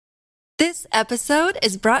This episode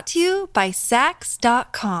is brought to you by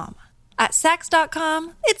Sax.com. At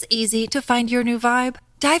Sax.com, it's easy to find your new vibe.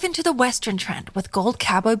 Dive into the Western trend with gold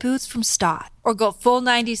cowboy boots from Stott, or go full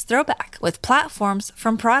 90s throwback with platforms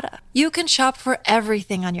from Prada. You can shop for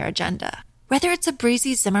everything on your agenda, whether it's a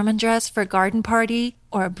breezy Zimmermann dress for a garden party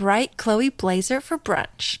or a bright Chloe blazer for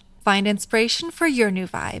brunch. Find inspiration for your new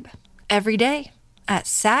vibe every day at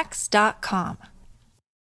Sax.com.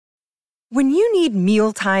 When you need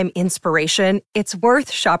mealtime inspiration, it's worth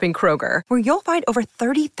shopping Kroger, where you'll find over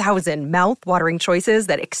 30,000 mouth-watering choices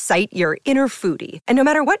that excite your inner foodie. And no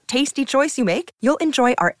matter what tasty choice you make, you'll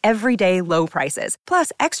enjoy our everyday low prices,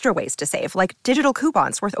 plus extra ways to save, like digital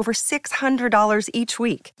coupons worth over $600 each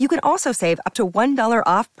week. You can also save up to $1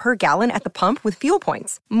 off per gallon at the pump with fuel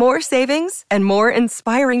points. More savings and more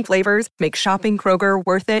inspiring flavors make shopping Kroger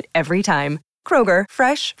worth it every time. Kroger,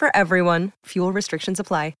 fresh for everyone. Fuel restrictions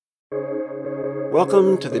apply.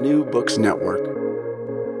 Welcome to the New Books Network.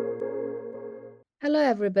 Hello,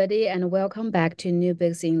 everybody, and welcome back to New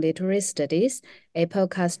Books in Literary Studies, a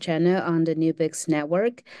podcast channel on the New Books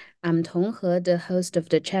Network. I'm Tong He, the host of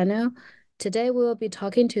the channel. Today, we will be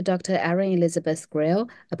talking to Dr. Erin Elizabeth Greer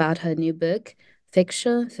about her new book,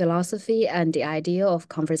 Fiction, Philosophy, and the Idea of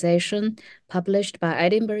Conversation, published by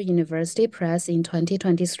Edinburgh University Press in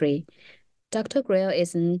 2023. Dr. Greer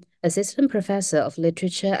is an assistant professor of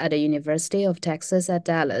literature at the University of Texas at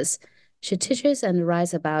Dallas. She teaches and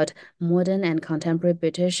writes about modern and contemporary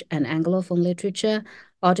British and Anglophone literature,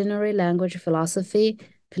 ordinary language philosophy,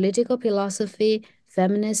 political philosophy,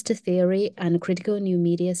 feminist theory, and critical new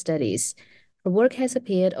media studies. Her work has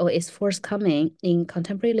appeared or is forthcoming in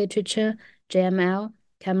Contemporary Literature, JML,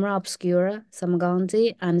 Camera Obscura,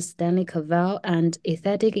 Samagandhi, and Stanley Cavell, and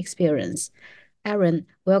Aesthetic Experience. Erin,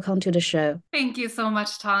 welcome to the show. Thank you so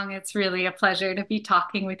much, Tong. It's really a pleasure to be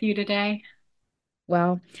talking with you today.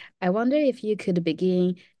 Well, I wonder if you could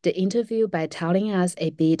begin the interview by telling us a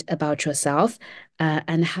bit about yourself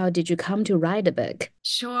and how did you come to write a book?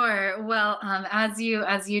 Sure. Well, as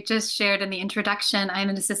you just shared in the introduction, I'm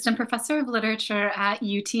an assistant professor of literature at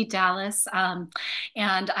UT Dallas, and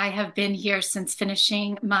I have been here since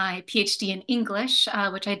finishing my PhD in English,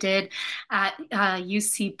 which I did at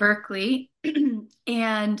UC Berkeley.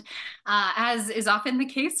 And as is often the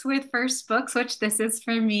case with first books, which this is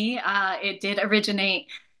for me, it did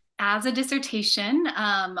originate as a dissertation,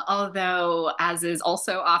 although, as is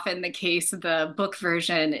also often the case, the book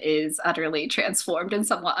version is utterly transformed and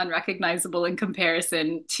somewhat unrecognizable in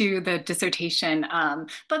comparison to the dissertation.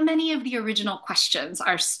 But many of the original questions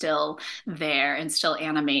are still there and still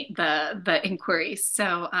animate the inquiry.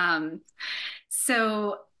 So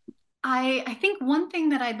I think one thing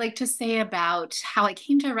that I'd like to say about how I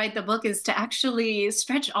came to write the book is to actually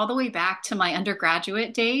stretch all the way back to my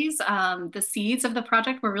undergraduate days. The seeds of the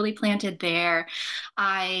project were really planted there.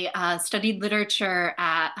 I studied literature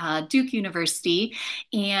at Duke University,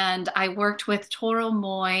 and I worked with Toro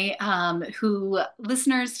Moy, who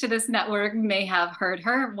listeners to this network may have heard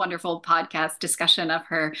her wonderful podcast discussion of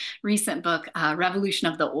her recent book, Revolution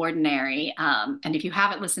of the Ordinary. And if you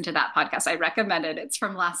haven't listened to that podcast, I recommend it. It's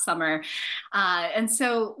from last summer. And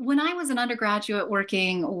so when I was an undergraduate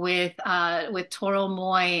working with Toro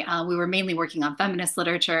Moy, we were mainly working on feminist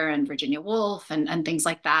literature and Virginia Woolf and things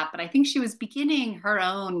like that. But I think she was beginning her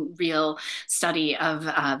own real study of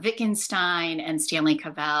Wittgenstein and Stanley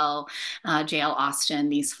Cavell, J.L. Austin,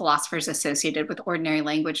 these philosophers associated with ordinary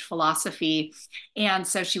language philosophy. And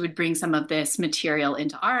so she would bring some of this material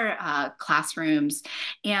into our classrooms.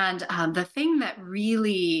 And the thing that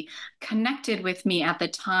really connected with me at the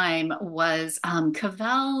time was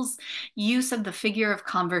Cavell's use of the figure of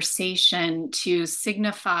conversation to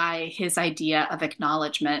signify his idea of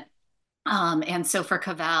acknowledgement. And so for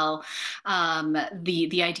Cavell,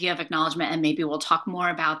 the idea of acknowledgement, and maybe we'll talk more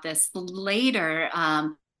about this later,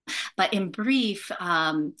 but in brief,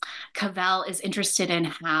 Cavell is interested in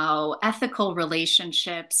how ethical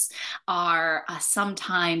relationships are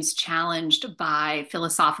sometimes challenged by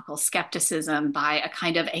philosophical skepticism, by a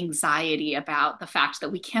kind of anxiety about the fact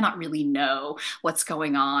that we cannot really know what's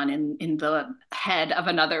going on in the head of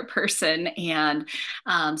another person. And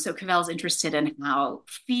so Cavell's interested in how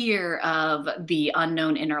fear of the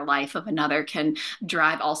unknown inner life of another can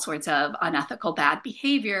drive all sorts of unethical bad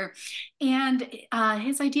behavior. And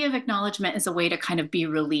his idea of acknowledgement is a way to kind of be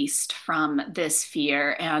released from this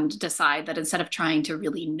fear and decide that instead of trying to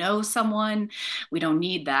really know someone, we don't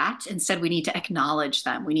need that. Instead, we need to acknowledge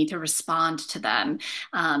them. We need to respond to them.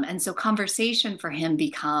 And so conversation for him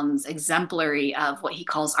becomes exemplary of what he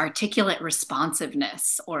calls articulate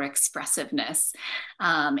responsiveness or expressiveness.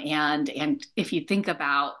 And if you think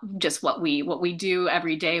about just what we do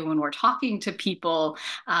every day when we're talking to people,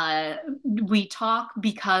 we talk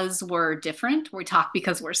because we're different. We talk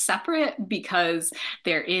because we're separate, because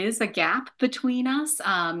there is a gap between us.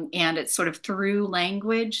 And it's sort of through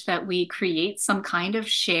language that we create some kind of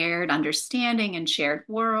shared understanding and shared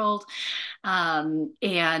world.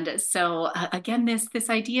 And so again, this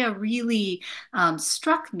idea really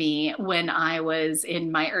struck me when I was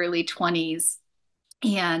in my early 20s.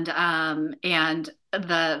 And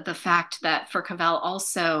the fact that for Cavell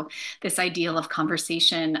also this ideal of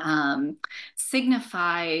conversation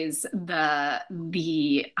signifies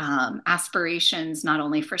the aspirations not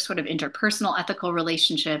only for sort of interpersonal ethical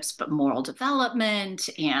relationships, but moral development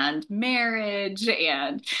and marriage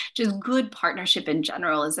and just good partnership in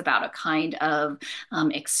general is about a kind of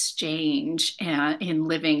exchange in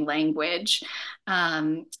living language.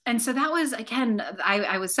 And so that was, again,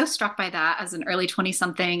 I was so struck by that as an early 20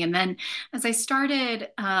 something. And then as I started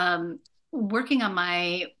working on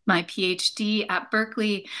my PhD at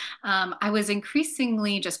Berkeley, I was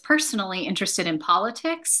increasingly just personally interested in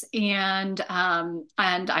politics, and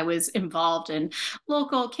I was involved in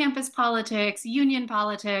local campus politics, union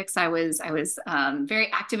politics. I was very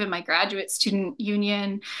active in my graduate student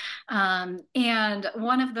union, and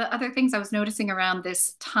one of the other things I was noticing around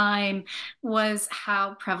this time was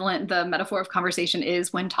how prevalent the metaphor of conversation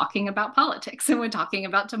is when talking about politics and when talking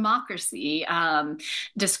about democracy,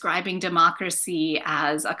 describing democracy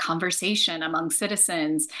as a conversation among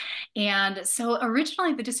citizens. And so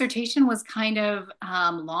originally the dissertation was kind of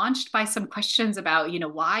launched by some questions about,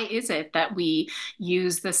 why is it that we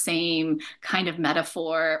use the same kind of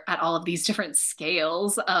metaphor at all of these different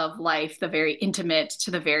scales of life, the very intimate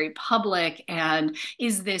to the very public? And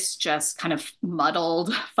is this just kind of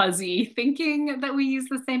muddled, fuzzy thinking that we use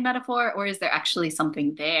the same metaphor, or is there actually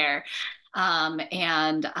something there?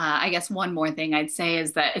 And I guess one more thing I'd say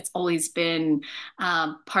is that it's always been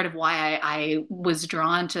part of why I was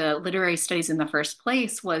drawn to literary studies in the first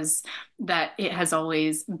place, was that it has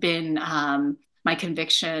always been my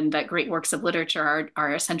conviction that great works of literature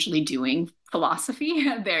are essentially doing philosophy.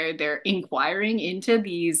 They're inquiring into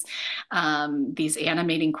these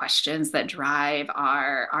animating questions that drive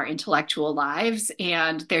our intellectual lives,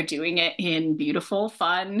 and they're doing it in beautiful,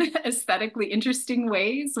 fun, aesthetically interesting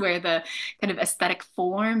ways, where the kind of aesthetic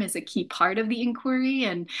form is a key part of the inquiry.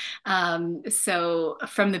 And so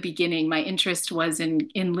from the beginning, my interest was in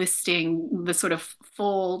enlisting the sort of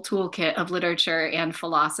full toolkit of literature and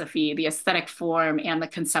philosophy, the aesthetic form and the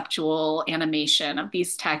conceptual animation of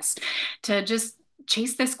these texts, to just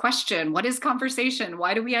chase this question: what is conversation?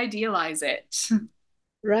 Why do we idealize it?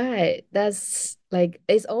 Right. That's like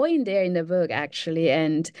it's all in there in the book actually.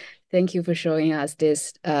 And thank you for showing us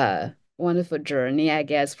this wonderful journey. I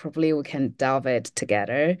guess probably we can delve it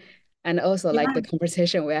together. And also like the Yeah.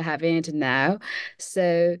 conversation we're having it now.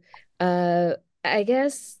 So I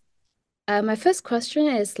guess my first question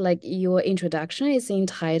is like your introduction is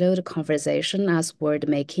entitled Conversation as Word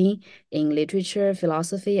Making in Literature,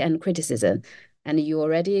 Philosophy, and Criticism. And you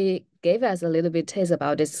already gave us a little bit taste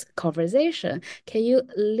about this conversation. Can you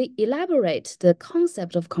elaborate the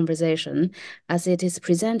concept of conversation as it is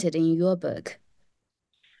presented in your book?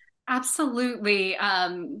 Absolutely.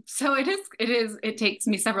 So it takes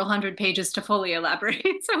me several hundred pages to fully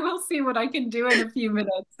elaborate. So we'll see what I can do in a few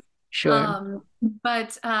minutes. Sure.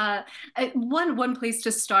 But one place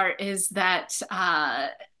to start is that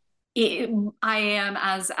I am,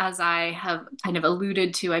 as I have kind of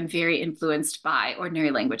alluded to, I'm very influenced by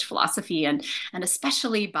ordinary language philosophy, and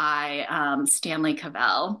especially by Stanley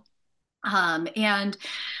Cavell. And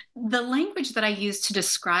the language that I use to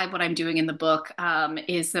describe what I'm doing in the book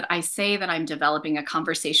is that I say that I'm developing a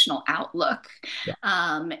conversational outlook. Yeah.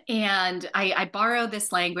 And I borrow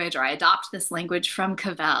this language, or I adopt this language from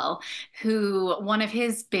Cavell, who one of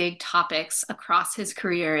his big topics across his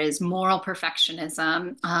career is moral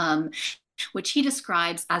perfectionism. which he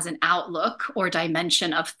describes as an outlook or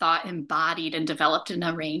dimension of thought embodied and developed in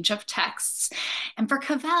a range of texts. And for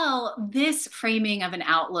Cavell, this framing of an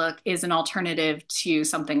outlook is an alternative to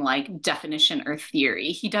something like definition or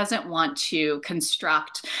theory. He doesn't want to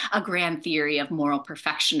construct a grand theory of moral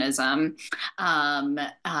perfectionism,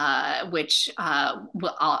 which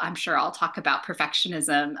I'm sure I'll talk about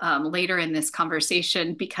perfectionism later in this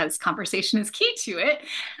conversation, because conversation is key to it.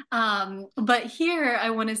 But here I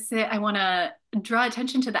want to draw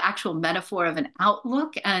attention to the actual metaphor of an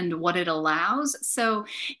outlook and what it allows. So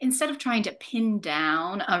instead of trying to pin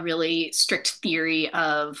down a really strict theory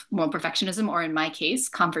of moral perfectionism, or in my case,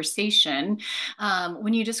 conversation,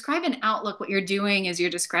 when you describe an outlook, what you're doing is you're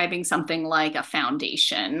describing something like a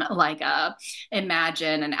foundation,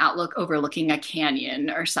 imagine an outlook overlooking a canyon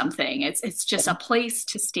or something. It's just a place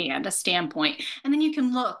to stand, a standpoint. And then you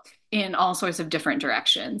can look in all sorts of different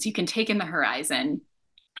directions. You can take in the horizon.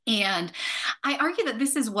 And I argue that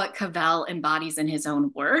this is what Cavell embodies in his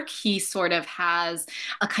own work. He sort of has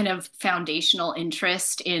a kind of foundational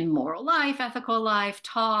interest in moral life, ethical life,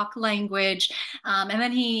 talk, language, and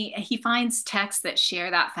then he finds texts that share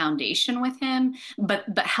that foundation with him,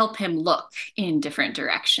 but help him look in different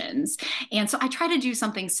directions. And so I try to do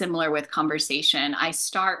something similar with conversation. I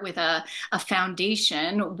start with a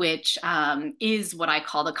foundation, which is what I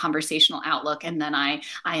call the conversational outlook, and then I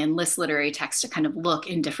enlist literary text to kind of look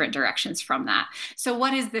in different directions from that. So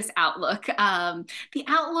what is this outlook? The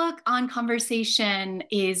outlook on conversation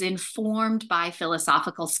is informed by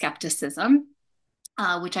philosophical skepticism,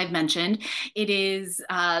 which I've mentioned. It is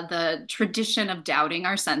the tradition of doubting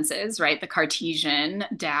our senses, right? The Cartesian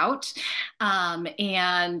doubt.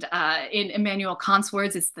 And in Immanuel Kant's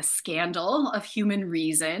words, it's the scandal of human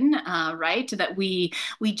reason, right? That we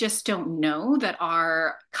just don't know that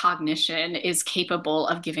our cognition is capable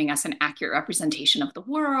of giving us an accurate representation of the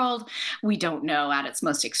world. We don't know at its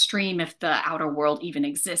most extreme if the outer world even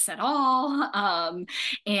exists at all.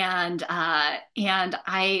 And I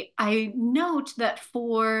note that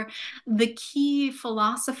for the key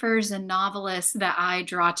philosophers and novelists that I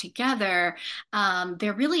draw together,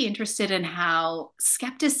 they're really interested in how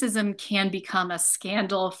skepticism can become a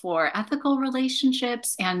scandal for ethical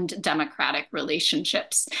relationships and democratic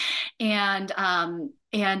relationships. But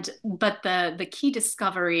the key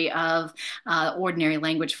discovery of ordinary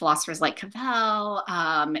language philosophers like Cavell,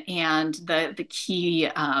 and the key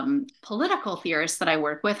political theorists that I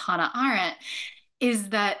work with, Hannah Arendt, is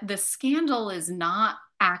that the scandal is not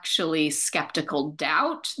actually skeptical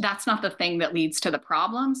doubt. That's not the thing that leads to the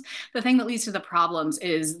problems. The thing that leads to the problems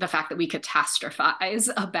is the fact that we catastrophize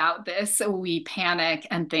about this. We panic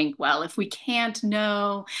and think, well, if we can't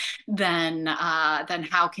know, then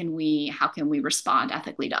how can we respond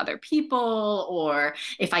ethically to other people? Or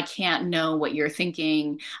if I can't know what you're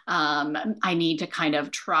thinking, I need to kind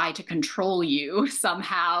of try to control you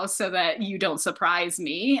somehow so that you don't surprise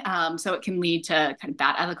me. So it can lead to kind of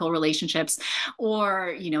bad ethical relationships. Or,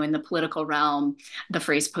 in the political realm, the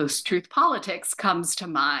phrase post-truth politics comes to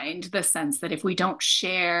mind, the sense that if we don't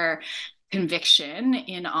share conviction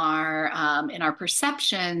in our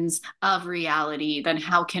perceptions of reality, then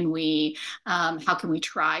how can we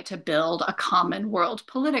try to build a common world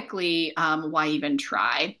politically? Why even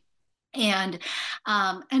try? And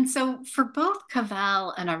so for both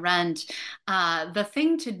Cavell and Arendt, the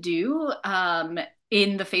thing to do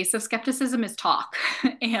in the face of skepticism is talk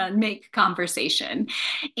and make conversation.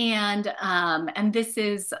 And this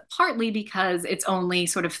is partly because it's only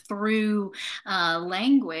sort of through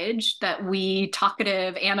language that we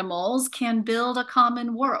talkative animals can build a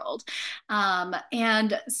common world.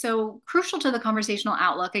 And so crucial to the conversational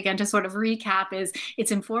outlook, again, to sort of recap, is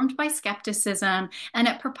it's informed by skepticism, and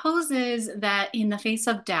it proposes that in the face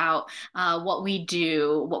of doubt, what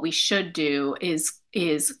we should do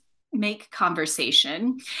is make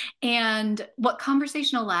conversation. And what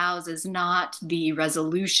conversation allows is not the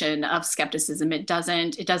resolution of skepticism. It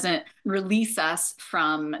doesn't release us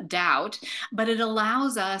from doubt, but it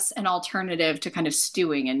allows us an alternative to kind of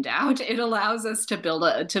stewing in doubt. It allows us to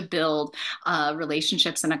build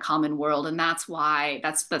relationships in a common world. And that's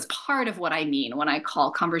part of what I mean when I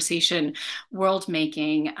call conversation world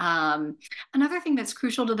making. Another thing that's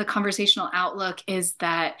crucial to the conversational outlook is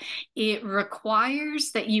that it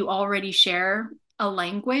requires that you already share a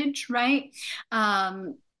language, right?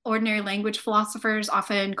 Ordinary language philosophers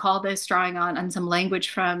often call this, drawing on some language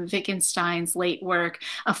from Wittgenstein's late work,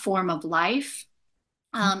 a form of life.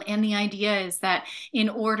 And the idea is that in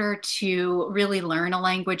order to really learn a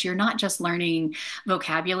language, you're not just learning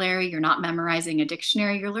vocabulary, you're not memorizing a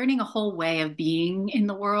dictionary, you're learning a whole way of being in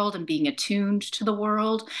the world and being attuned to the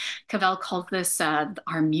world. Cavell called this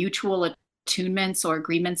our mutual attunements or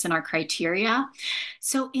agreements in our criteria.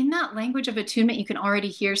 So in that language of attunement, you can already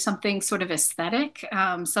hear something sort of aesthetic,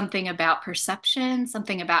 something about perception,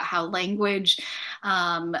 something about how language,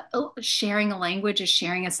 sharing a language is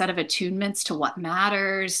sharing a set of attunements to what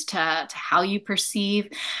matters, to how you perceive.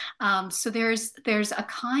 So there's a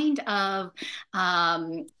kind of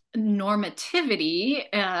normativity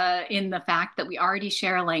in the fact that we already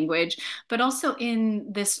share a language, but also in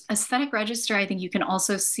this aesthetic register, I think you can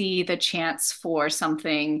also see the chance for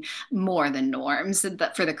something more than norms,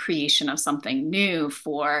 that for the creation of something new,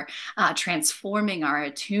 for transforming our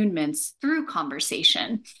attunements through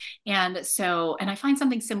conversation. And I find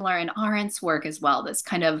something similar in Arendt's work as well, this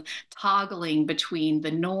kind of toggling between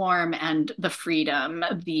the norm and the freedom,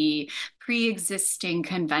 the pre-existing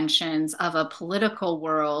conventions of a political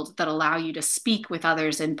world that allow you to speak with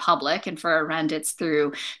others in public. And for Arendt, it's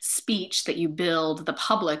through speech that you build the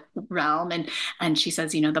public realm. And she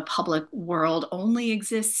says, the public world only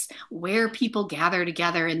exists where people gather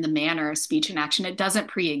together in the manner of speech and action. It doesn't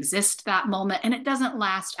pre-exist that moment, and it doesn't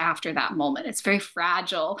last after that moment. It's very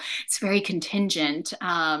fragile. It's very contingent,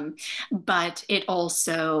 but it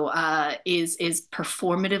also is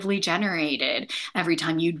performatively generated every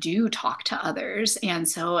time you do talk to others. And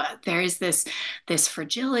so there is this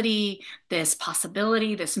fragility, this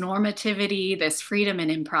possibility, this normativity, this freedom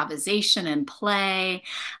and improvisation and play.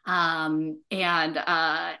 And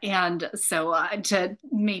so to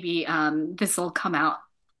maybe this will come out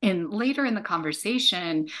later in the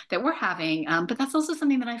conversation that we're having, but that's also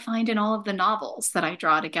something that I find in all of the novels that I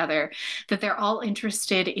draw together, that they're all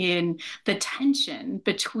interested in the tension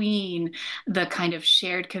between the kind of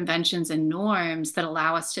shared conventions and norms that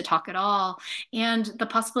allow us to talk at all, and the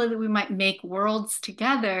possibility that we might make worlds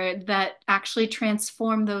together that actually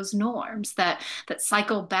transform those norms, that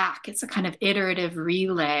cycle back. It's a kind of iterative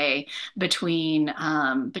relay between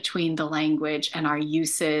the language and our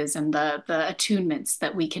uses and the attunements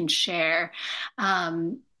that we can share.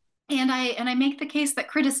 And I make the case that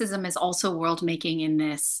criticism is also world making in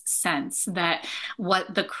this sense, that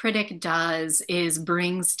what the critic does is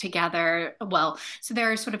brings together, so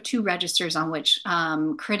there are sort of two registers on which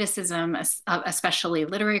criticism, especially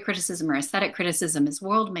literary criticism or aesthetic criticism, is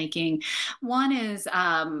world making. One is,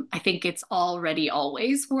 I think it's already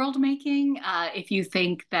always world making. If you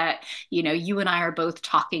think that, you and I are both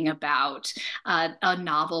talking about a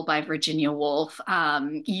novel by Virginia Woolf,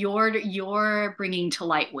 you're bringing to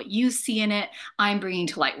light what you see in it, I'm bringing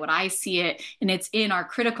to light what I see it, and it's in our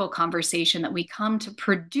critical conversation that we come to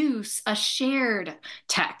produce a shared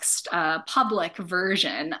text, a public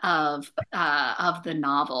version of the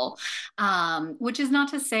novel, which is not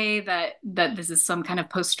to say that this is some kind of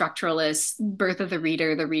post-structuralist birth of the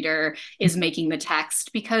reader is making the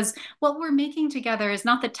text, because what we're making together is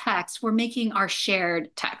not the text, we're making our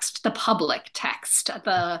shared text, the public text,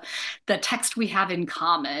 the text we have in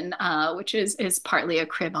common, which is partly a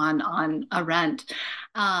crib on Arendt.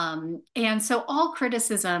 And so all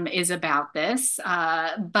criticism is about this,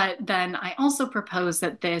 but then I also propose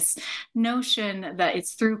that this notion that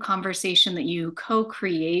it's through conversation that you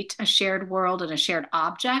co-create a shared world and a shared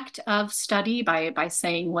object of study by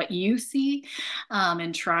saying what you see,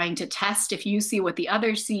 and trying to test if you see what the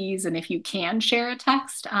other sees and if you can share a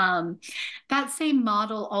text. That same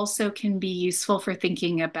model also can be useful for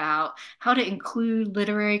thinking about how to include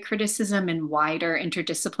literary criticism in wider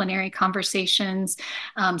interdisciplinary conversations.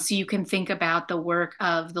 So you can think about the work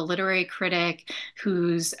of the literary critic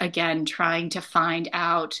who's, again, trying to find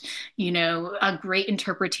out, a great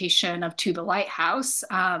interpretation of To the Lighthouse.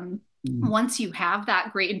 Once you have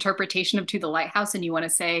that great interpretation of To the Lighthouse and you want to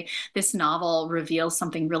say this novel reveals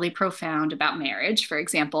something really profound about marriage, for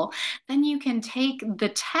example, then you can take the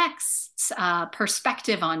text's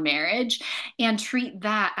perspective on marriage and treat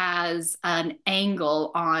that as an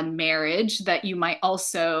angle on marriage that you might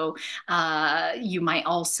also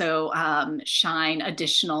shine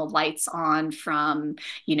additional lights on from,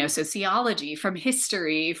 sociology, from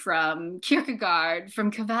history, from Kierkegaard,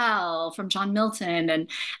 from Cavell, from John Milton,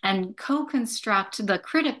 and co-construct the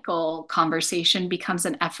critical conversation becomes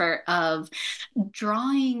an effort of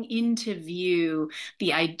drawing into view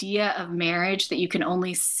the idea of marriage that you can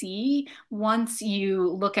only see once you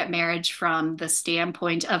look at marriage from the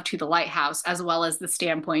standpoint of To the Lighthouse, as well as the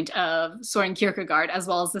standpoint of Soren Kierkegaard, as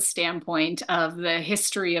well as the standpoint of the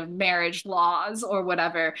history of marriage laws or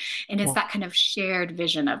whatever. And it's that kind of shared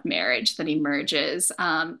vision of marriage that emerges.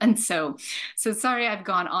 And so sorry I've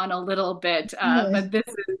gone on a little bit, but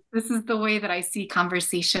This is the way that I see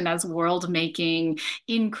conversation as world making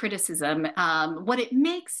in criticism. What it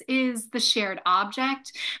makes is the shared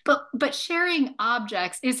object, but sharing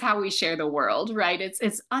objects is how we share the world, right?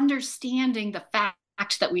 It's understanding the fact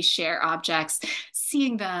that we share objects,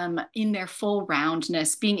 seeing them in their full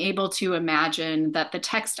roundness, being able to imagine that the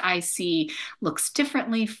text I see looks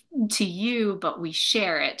differently to you, but we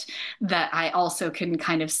share it. That I also can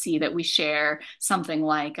kind of see that we share something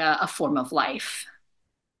like a form of life.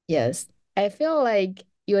 Yes, I feel like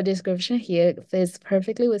your description here fits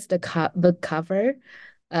perfectly with the co book cover.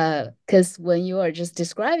 Because when you are just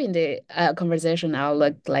describing the conversation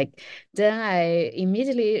outlook, like then I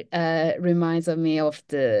immediately reminds of me of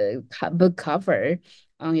the co book cover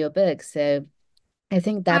on your book. So I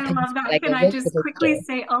think that I paints love that. like Can a I vivid just quickly picture.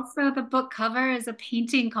 say also the book cover is a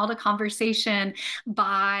painting called A Conversation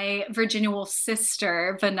by Virginia Woolf's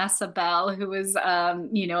sister, Vanessa Bell, who was,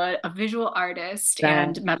 a visual artist Right.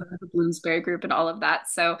 and member of the Bloomsbury Group and all of that.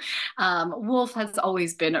 So Woolf has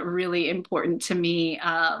always been really important to me.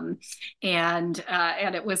 And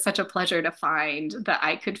it was such a pleasure to find that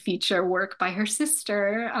I could feature work by her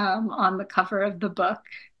sister on the cover of the book.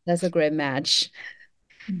 That's a great match.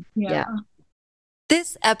 Yeah. Yeah.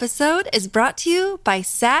 This episode is brought to you by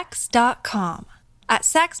Sax.com. At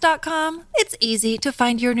Sax.com, it's easy to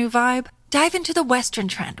find your new vibe. Dive into the Western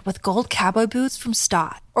trend with gold cowboy boots from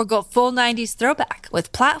Stott, or go full 90s throwback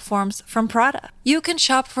with platforms from Prada. You can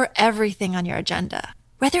shop for everything on your agenda,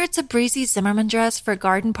 whether it's a breezy Zimmermann dress for a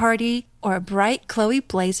garden party or a bright Chloe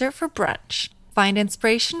blazer for brunch. Find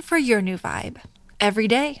inspiration for your new vibe every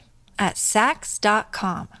day at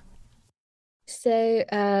Sax.com. So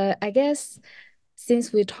I guess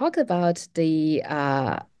since we talked about the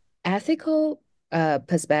ethical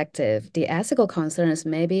perspective, the ethical concerns,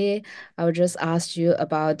 maybe I will just ask you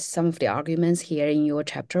about some of the arguments here in your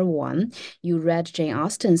chapter one. You read Jane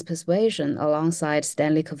Austen's Persuasion alongside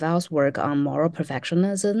Stanley Cavell's work on moral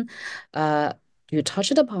perfectionism. You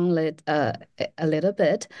touched upon it a little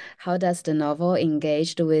bit. How does the novel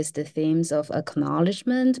engage with the themes of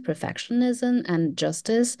acknowledgement, perfectionism, and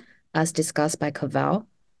justice, as discussed by Cavell?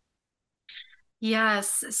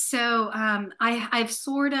 Yes. So I've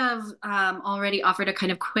sort of already offered a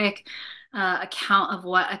kind of quick account of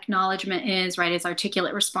what acknowledgement is, right? It's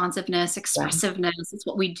articulate responsiveness, Right. expressiveness. It's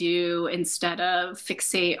what we do instead of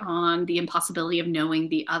fixate on the impossibility of knowing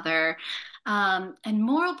the other. And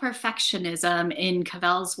moral perfectionism in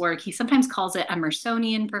Cavell's work, he sometimes calls it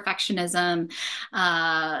Emersonian perfectionism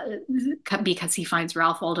uh, because he finds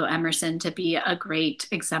Ralph Waldo Emerson to be a great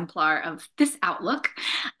exemplar of this outlook.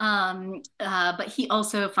 But he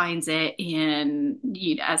also finds it in,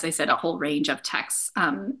 as I said, a whole range of texts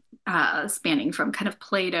spanning from kind of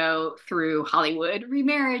Plato through Hollywood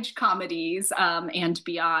remarriage comedies and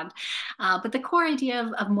beyond. But the core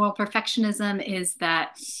idea of moral perfectionism is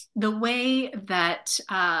that the way that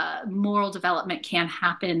moral development can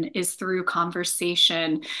happen is through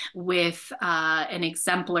conversation with an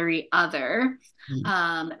exemplary other.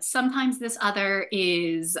 Mm. Sometimes this other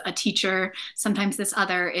is a teacher. Sometimes this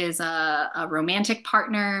other is a romantic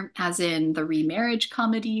partner, as in the remarriage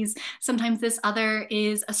comedies. Sometimes this other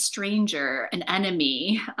is a stranger, an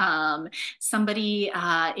enemy, somebody.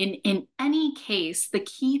 In any case, the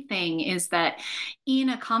key thing is that in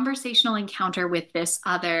a conversational encounter with this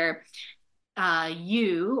other,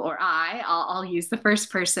 you or I'll use the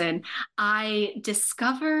first person, I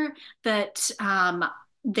discover that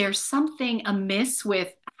there's something amiss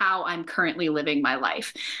with how I'm currently living my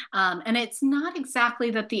life. And it's not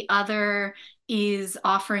exactly that the other is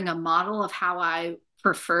offering a model of how I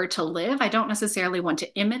prefer to live. I don't necessarily want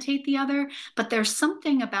to imitate the other, but there's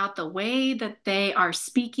something about the way that they are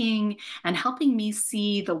speaking and helping me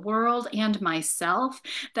see the world and myself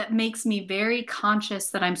that makes me very conscious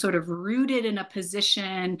that I'm sort of rooted in a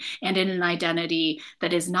position and in an identity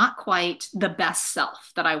that is not quite the best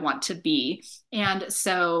self that I want to be. And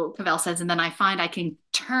so Cavell says, and then I find I can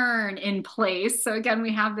turn in place. So again,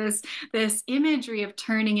 we have this imagery of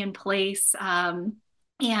turning in place.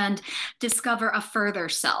 And discover a further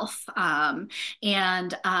self, and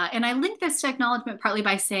I link this to acknowledgement partly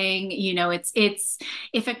by saying, it's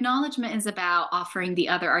if acknowledgement is about offering the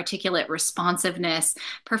other articulate responsiveness,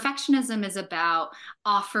 perfectionism is about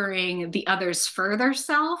offering the other's further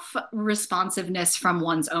self responsiveness from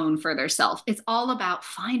one's own further self. It's all about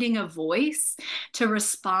finding a voice to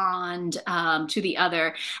respond to the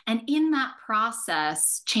other, and in that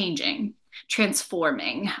process, changing,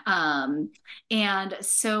 transforming. And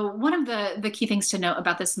so one of the key things to note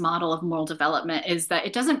about this model of moral development is that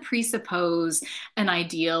it doesn't presuppose an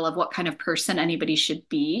ideal of what kind of person anybody should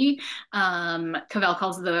be. Cavell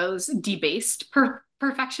calls those debased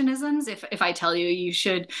perfectionisms. If I tell you you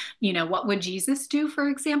should, what would Jesus do, for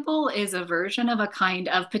example, is a version of a kind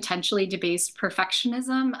of potentially debased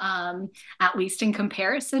perfectionism, at least in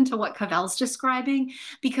comparison to what Cavell's describing,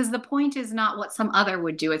 because the point is not what some other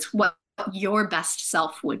would do, it's what your best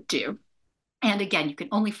self would do. And again, you can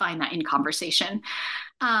only find that in conversation.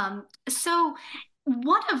 So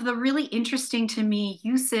one of the really interesting to me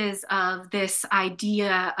uses of this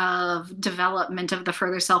idea of development of the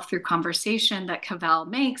further self through conversation that Cavell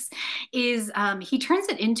makes is he turns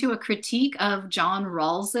it into a critique of John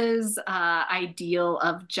Rawls's ideal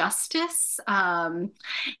of justice. And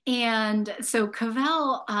so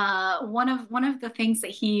Cavell, one of the things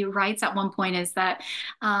that he writes at one point is that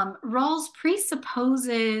Rawls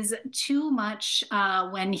presupposes too much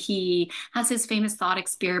when he has his famous thought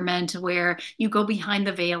experiment where you go behind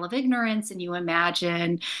the veil of ignorance and you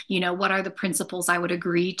imagine, what are the principles I would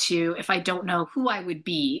agree to if I don't know who I would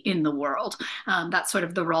be in the world. That's sort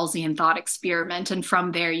of the Rawlsian thought experiment. And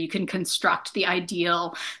from there, you can construct the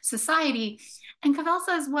ideal society. And Cavell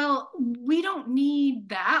says, well, we don't need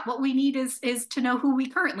that. What we need is to know who we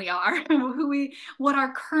currently are, what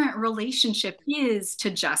our current relationship is to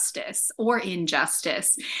justice or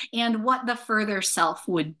injustice, and what the further self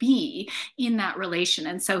would be in that relation.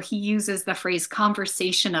 And so he uses the phrase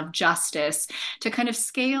conversation of justice to kind of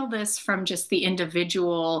scale this from just the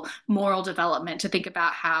individual moral development to think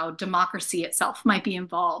about how democracy itself might be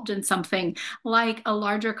involved in something like a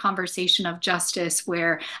larger conversation of justice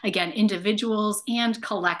where, again, individuals and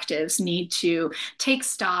collectives need to take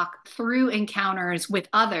stock through encounters with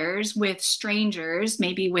others, with strangers,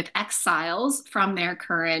 maybe with exiles from their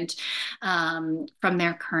current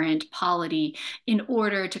polity, in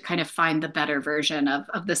order to kind of find the better version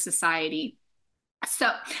of the society.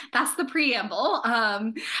 So that's the preamble.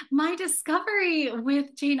 My discovery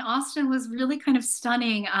with Jane Austen was really kind of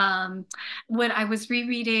stunning. When I was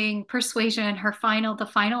rereading Persuasion, the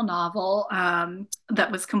final novel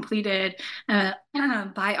that was completed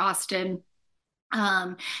by Austen.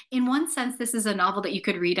 In one sense, this is a novel that you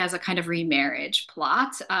could read as a kind of remarriage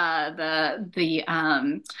plot.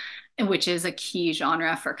 Which is a key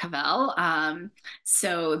genre for Cavell.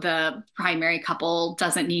 So the primary couple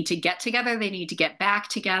doesn't need to get together. They need to get back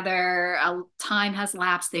together. Time has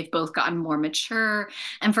lapsed. They've both gotten more mature.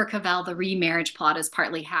 And for Cavell, the remarriage plot is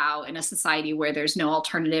partly how, in a society where there's no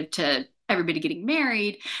alternative to everybody getting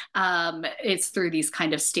married, it's through these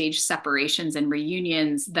kind of staged separations and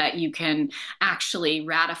reunions that you can actually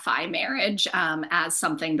ratify marriage as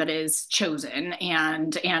something that is chosen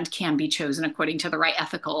and can be chosen according to the right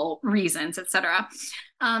ethical reasons, etc.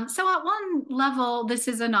 So at one level, this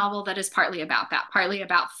is a novel that is partly about that, partly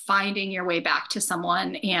about finding your way back to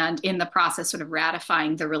someone and in the process sort of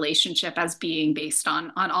ratifying the relationship as being based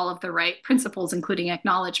on all of the right principles, including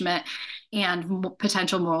acknowledgement and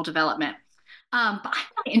potential moral development. But I'm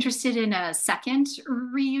really interested in a second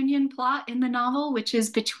reunion plot in the novel, which is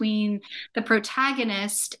between the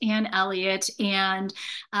protagonist, Anne Elliot, and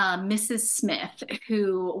Mrs. Smith,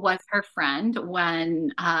 who was her friend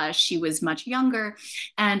when she was much younger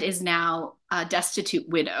and is now a destitute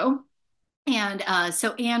widow. And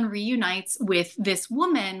so Anne reunites with this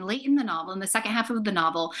woman late in the novel, in the second half of the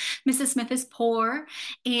novel. Mrs. Smith is poor,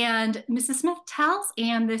 and Mrs. Smith tells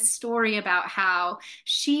Anne this story about how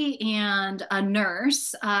she and a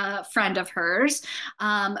nurse, a friend of hers,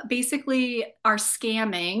 basically are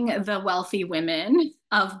scamming the wealthy women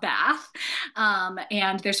of Bath.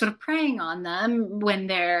 And they're sort of preying on them when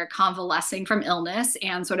they're convalescing from illness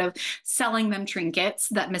and sort of selling them trinkets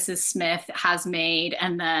that Mrs. Smith has made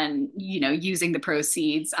and then, using the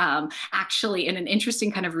proceeds actually in an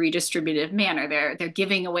interesting kind of redistributive manner. They're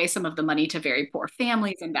giving away some of the money to very poor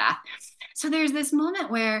families in Bath. So there's this moment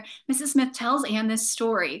where Mrs. Smith tells Anne this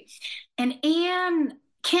story, and Anne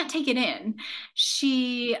can't take it in.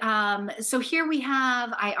 So here we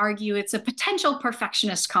have, I argue, it's a potential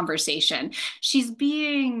perfectionist conversation. She's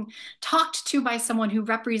being talked to by someone who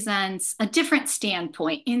represents a different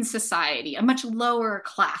standpoint in society, a much lower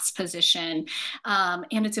class position.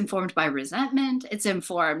 And it's informed by resentment. It's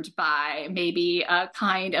informed by maybe a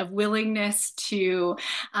kind of willingness to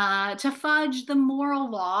fudge the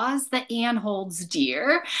moral laws that Anne holds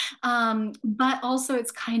dear. But also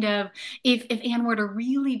it's kind of, if Anne were to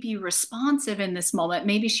really be responsive in this moment,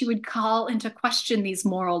 maybe she would call into question these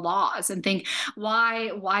moral laws and think,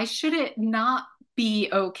 why should it not be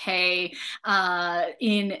okay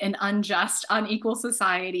in an unjust, unequal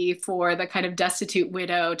society for the kind of destitute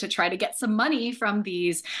widow to try to get some money from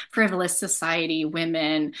these frivolous society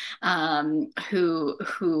women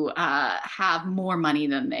who have more money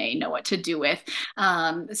than they know what to do with.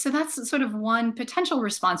 So that's sort of one potential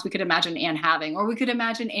response we could imagine Anne having, or we could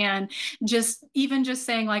imagine Anne just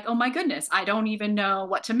saying like, "Oh my goodness, I don't even know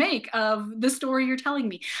what to make of the story you're telling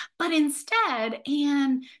me." But instead,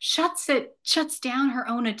 Anne shuts down her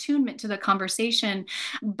own attunement to the conversation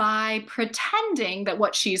by pretending that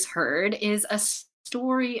what she's heard is a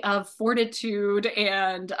story of fortitude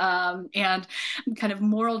and kind of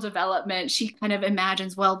moral development. She kind of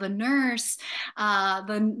imagines, well, the nurse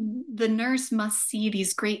must see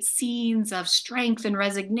these great scenes of strength and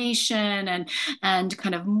resignation and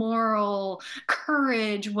kind of moral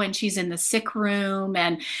courage when she's in the sick room.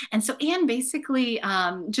 And so Anne basically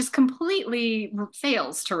just completely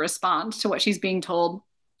fails to respond to what she's being told.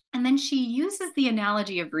 And then she uses the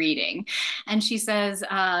analogy of reading. And she says,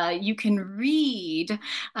 you can read.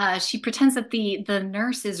 She pretends that the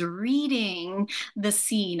nurse is reading the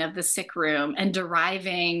scene of the sick room and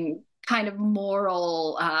deriving kind of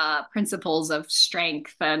moral principles of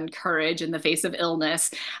strength and courage in the face of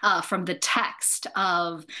illness from the text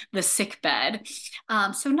of the sick bed.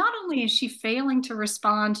 So not only is she failing to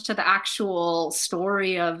respond to the actual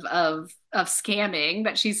story of scamming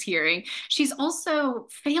that she's hearing, she's also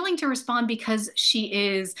failing to respond because she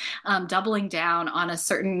is doubling down on a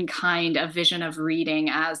certain kind of vision of reading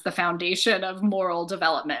as the foundation of moral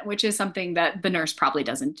development, which is something that the nurse probably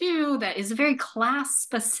doesn't do. That is a very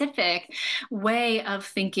class-specific way of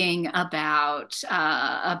thinking about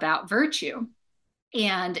virtue.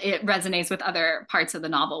 And it resonates with other parts of the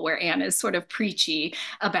novel where Anne is sort of preachy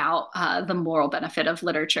about the moral benefit of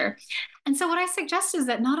literature. And so what I suggest is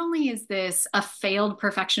that not only is this a failed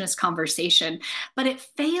perfectionist conversation, but it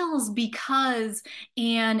fails because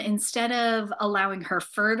Anne, instead of allowing her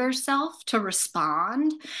further self to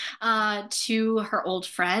respond to her old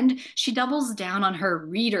friend, she doubles down on her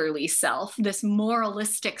readerly self, this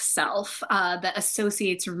moralistic self that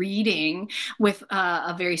associates reading with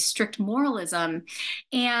a very strict moralism.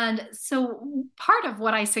 And so part of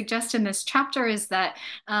what I suggest in this chapter is that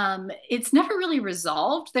it's never really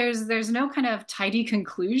resolved. There's no kind of tidy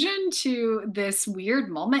conclusion to this weird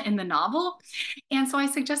moment in the novel. And so I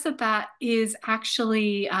suggest that is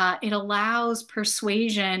actually, it allows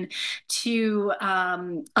persuasion to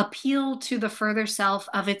appeal to the further self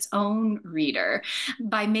of its own reader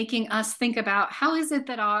by making us think about how is it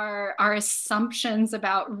that our assumptions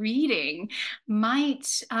about reading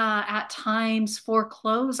might at times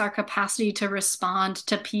foreclose our capacity to respond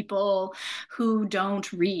to people who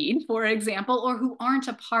don't read, for example, or who aren't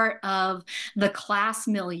a part of the class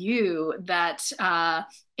milieu that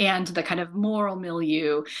and the kind of moral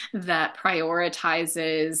milieu that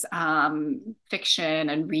prioritizes fiction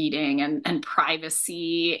and reading and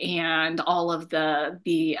privacy and all of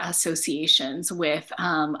the associations with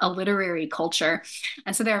a literary culture.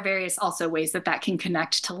 And so there are various also ways that can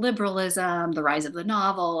connect to liberalism, the rise of the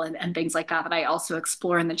novel, and things like that I also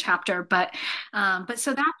explore in the chapter. But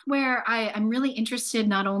so that's where I'm really interested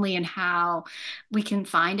not only in how we can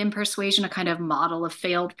find in persuasion a kind of model of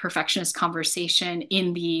failed perfectionist conversation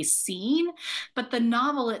in the scene, but the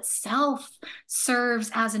novel itself serves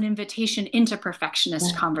as an invitation into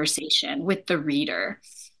perfectionist conversation with the reader.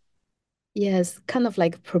 Yes, kind of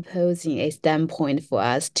like proposing a standpoint for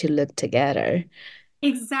us to look together.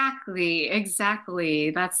 Exactly.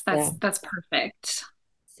 That's Yeah. that's perfect.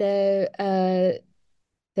 So,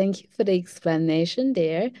 thank you for the explanation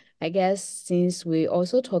there. I guess since we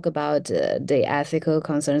also talk about the ethical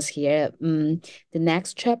concerns here, the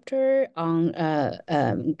next chapter on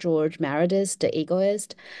George Meredith, the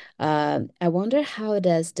egoist, I wonder how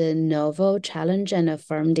does the novel challenge and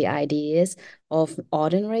affirm the ideas of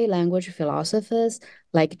ordinary language philosophers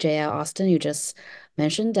like J.L. Austin, you just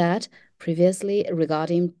mentioned that previously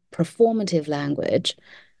regarding performative language.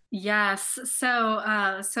 Yes. So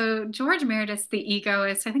George Meredith, the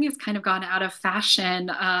egoist, I think it's kind of gone out of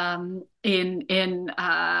fashion in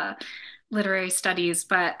literary studies,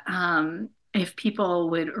 but if people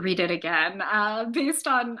would read it again, based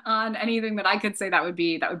on anything that I could say, that would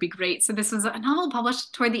be great. So this was a novel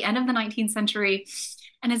published toward the end of the 19th century.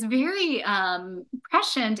 And is very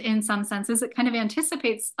prescient in some senses. It kind of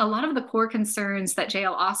anticipates a lot of the core concerns that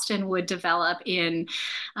J.L. Austin would develop in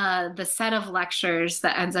the set of lectures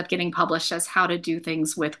that ends up getting published as How to Do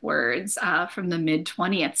Things with Words from the mid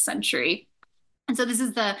 20th century. And so this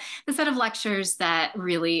is the set of lectures that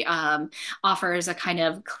really offers a kind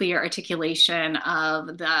of clear articulation of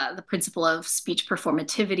the principle of speech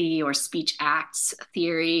performativity or speech acts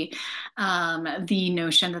theory, the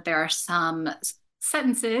notion that there are some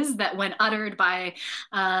sentences that, when uttered by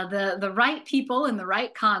the right people in the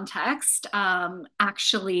right context,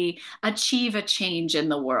 actually achieve a change in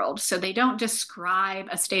the world. So they don't describe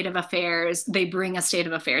a state of affairs, they bring a state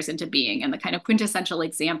of affairs into being. And the kind of quintessential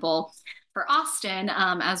example for Austen,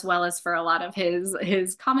 as well as for a lot of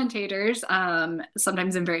his commentators,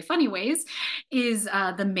 sometimes in very funny ways, is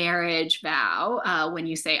the marriage vow. When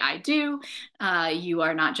you say "I do," you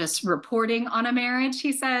are not just reporting on a marriage,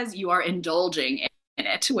 he says, you are indulging in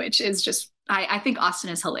it, which is just, I think Austen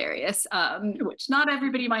is hilarious, which not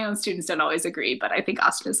everybody, my own students, don't always agree, but I think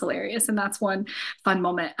Austen is hilarious, and that's one fun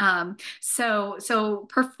moment. So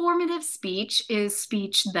performative speech is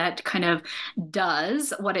speech that kind of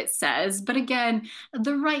does what it says, but again,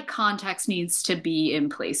 the right context needs to be in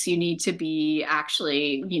place. You need to be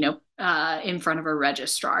actually, in front of a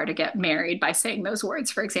registrar to get married by saying those words,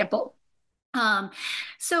 for example.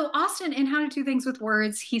 So Austen, in How to Do Things with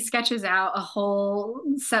Words, he sketches out a whole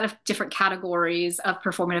set of different categories of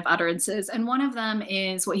performative utterances. And one of them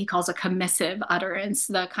is what he calls a commissive utterance,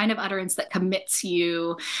 the kind of utterance that commits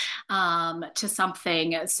you to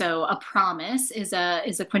something. So a promise is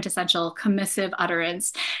a quintessential commissive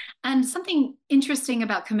utterance. And something interesting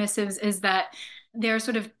about commissives is that there are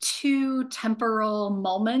sort of two temporal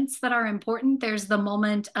moments that are important. There's the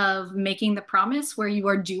moment of making the promise, where you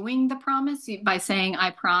are doing the promise by saying,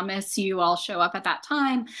 I promise you I'll show up at that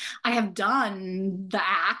time. I have done the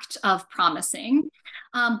act of promising,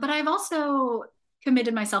 but I've also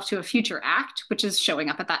committed myself to a future act, which is showing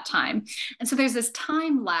up at that time. And so there's this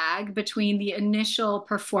time lag between the initial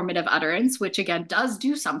performative utterance, which again does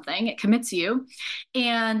do something, it commits you,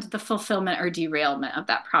 and the fulfillment or derailment of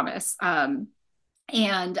that promise.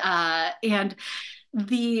 And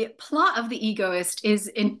the plot of The Egoist is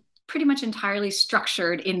pretty much entirely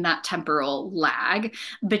structured in that temporal lag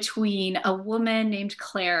between a woman named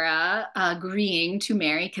Clara agreeing to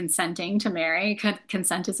marry, consenting to marry.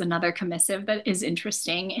 Consent is another commissive that is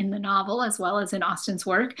interesting in the novel as well as in Austen's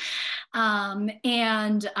work, and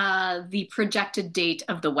the projected date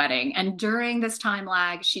of the wedding. And during this time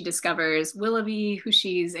lag, she discovers Willoughby, who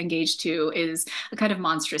she's engaged to, is a kind of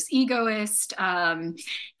monstrous egoist, and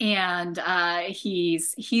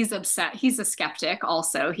he's upset. He's a skeptic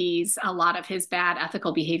also. A lot of his bad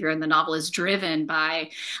ethical behavior in the novel is driven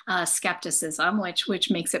by skepticism,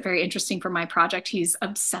 which makes it very interesting for my project. He's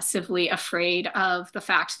obsessively afraid of the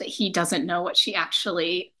fact that he doesn't know what she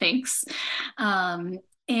actually thinks.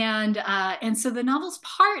 And so the novel's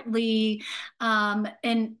partly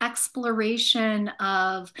an exploration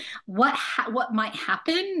of what might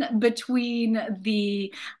happen between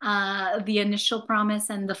the initial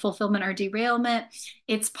promise and the fulfillment or derailment.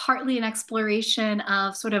 It's partly an exploration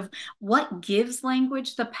of sort of what gives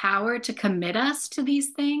language the power to commit us to these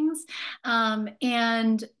things,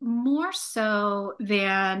 and more so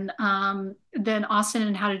than Austen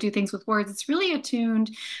and How to Do Things with Words, it's really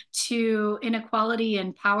attuned to inequality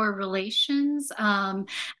and power relations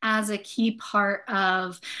as a key part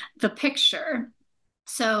of the picture.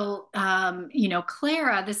 So,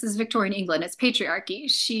 Clara, this is Victorian England, it's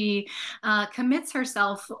patriarchy. She commits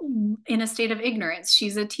herself in a state of ignorance.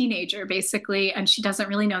 She's a teenager, basically, and she doesn't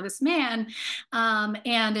really know this man.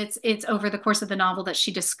 And it's over the course of the novel that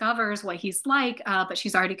she discovers what he's like, but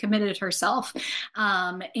she's already committed herself.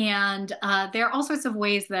 And there are all sorts of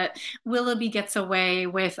ways that Willoughby gets away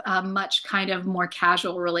with a much kind of more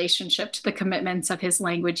casual relationship to the commitments of his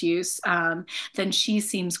language use than she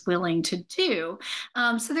seems willing to do.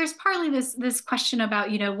 So there's partly this question about,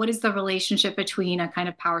 what is the relationship between a kind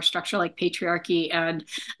of power structure like patriarchy and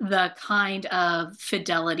the kind of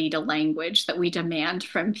fidelity to language that we demand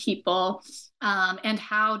from people? And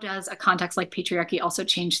how does a context like patriarchy also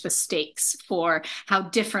change the stakes for how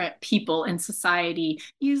different people in society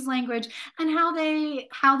use language, and how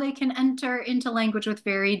they can enter into language with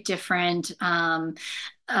very different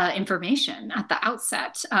information at the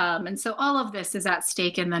outset. And so all of this is at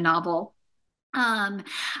stake in the novel. Another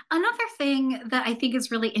thing that I think is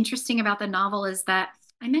really interesting about the novel is that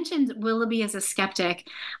I mentioned Willoughby as a skeptic.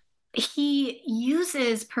 He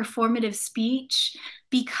uses performative speech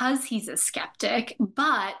because he's a skeptic,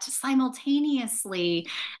 but simultaneously,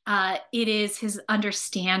 it is his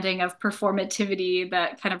understanding of performativity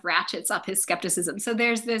that kind of ratchets up his skepticism. So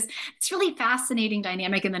there's this really fascinating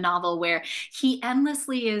dynamic in the novel where he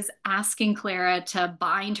endlessly is asking Clara to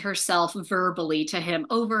bind herself verbally to him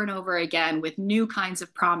over and over again with new kinds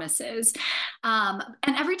of promises. And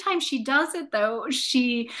every time she does it, though,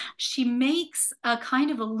 she makes a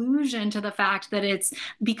kind of allusion to the fact that it's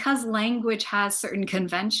because language has certain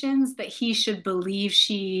conventions that he should believe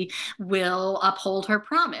she will uphold her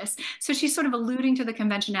promise. So she's sort of alluding to the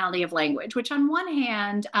conventionality of language, which on one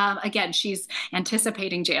hand, again, she's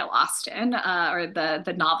anticipating Jane Austen, or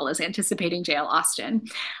the novel is anticipating Jane Austen,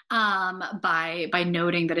 by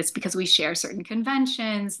noting that it's because we share certain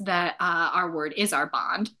conventions that our word is our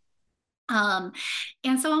bond. Um,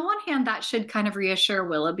 and so on one hand, that should kind of reassure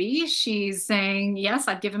Willoughby. She's saying, yes,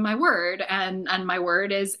 I've given my word, and my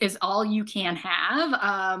word is all you can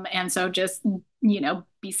have. And so just,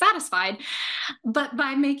 be satisfied. But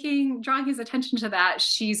by drawing his attention to that,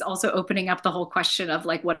 she's also opening up the whole question of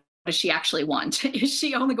like, what does she actually want? Is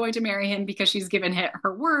she only going to marry him because she's given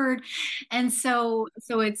her word? And so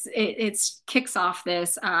it kicks off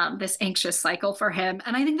this anxious cycle for him.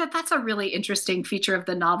 And I think that that's a really interesting feature of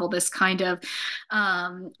the novel, this kind of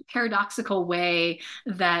paradoxical way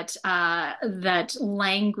that that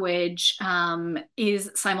language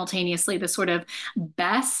is simultaneously the sort of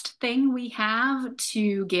best thing we have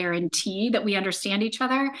to guarantee that we understand each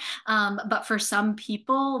other. But for some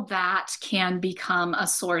people, that can become a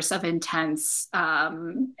source of intense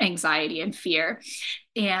anxiety and fear.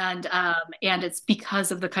 And it's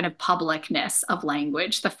because of the kind of publicness of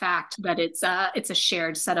language, the fact that it's a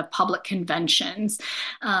shared set of public conventions,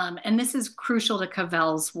 and this is crucial to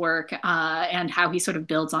Cavell's work and how he sort of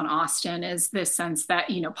builds on Austen, is this sense that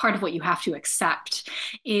part of what you have to accept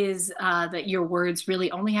is that your words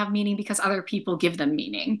really only have meaning because other people give them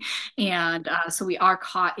meaning, and so we are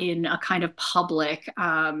caught in a kind of public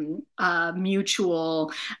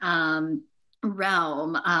mutual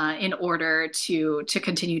realm in order to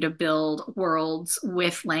continue to build worlds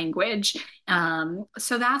with language.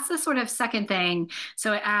 So that's the sort of second thing.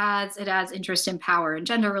 So it adds interest in power and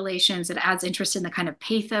gender relations. It adds interest in the kind of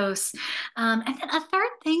pathos. And then a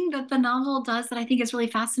third thing that the novel does that I think is really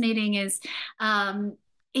fascinating is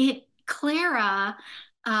Clara.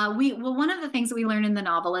 One of the things that we learn in the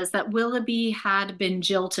novel is that Willoughby had been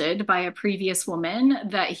jilted by a previous woman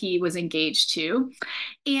that he was engaged to.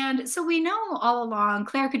 And so we know all along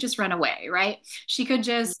Claire could just run away, right? She could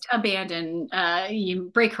just abandon,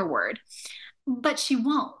 break her word. But she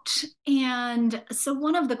won't. And so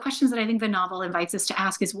one of the questions that I think the novel invites us to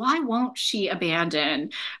ask is, why won't she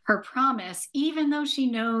abandon her promise, even though she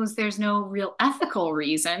knows there's no real ethical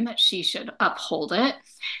reason that she should uphold it?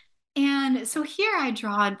 And so here I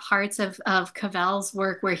draw on parts of Cavell's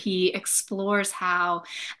work where he explores how,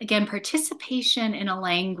 again, participation in a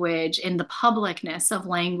language, in the publicness of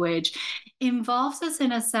language, involves us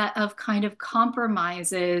in a set of kind of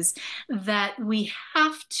compromises that we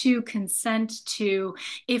have to consent to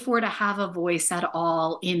if we're to have a voice at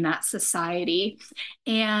all in that society.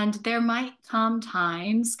 And there might come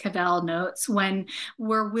times, Cavell notes, when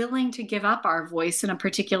we're willing to give up our voice in a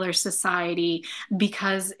particular society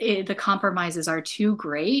because the compromises are too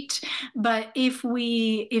great. But if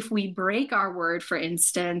we break our word, for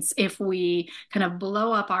instance, if we kind of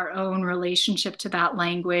blow up our own relationship to that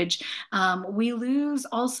language, we lose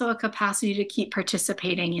also a capacity to keep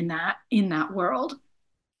participating in that world.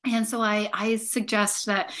 And so I suggest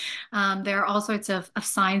that there are all sorts of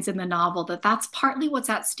signs in the novel that that's partly what's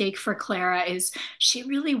at stake for Clara. Is she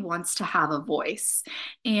really wants to have a voice,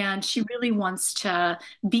 and she really wants to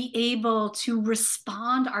be able to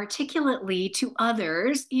respond articulately to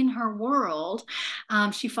others in her world.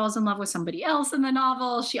 She falls in love with somebody else in the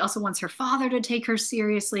novel. She also wants her father to take her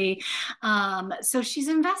seriously. So she's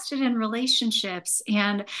invested in relationships.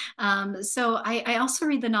 And so I also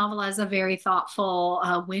read the novel as a very thoughtful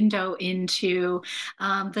window into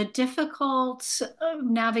the difficult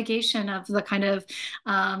navigation of the kind of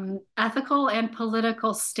ethical and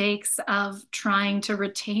political stakes of trying to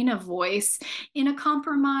retain a voice in a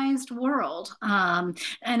compromised world.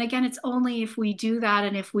 And again, it's only if we do that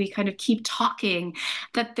and if we kind of keep talking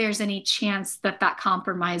that there's any chance that that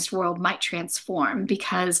compromised world might transform,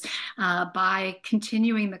 because by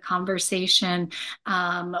continuing the conversation,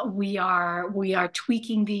 we are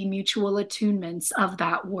tweaking the mutual attunements of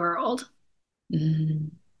that world.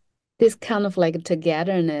 Mhm. This kind of like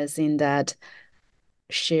togetherness in that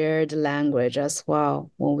shared language as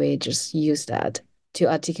well, when we just use that to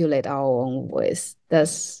articulate our own voice.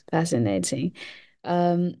 That's fascinating.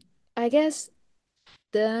 I guess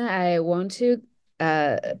Then I want to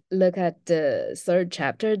look at the third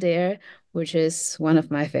chapter there, which is one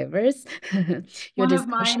of my favorites. Your One of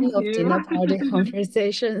discussion mine of dinner party too.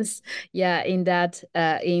 conversations. Yeah, in that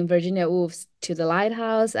in Virginia Woolf's To the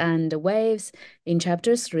Lighthouse and the Waves in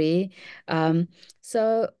chapter 3.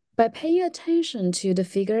 So by paying attention to the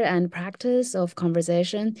figure and practice of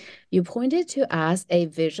conversation, you pointed to as a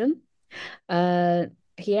vision. Uh,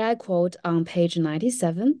 Here I quote on page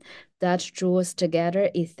 97 that draws together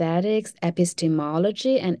aesthetics,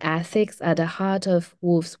 epistemology, and ethics at the heart of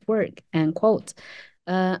Woolf's work, end quote.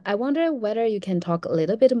 I wonder whether you can talk a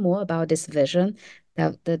little bit more about this vision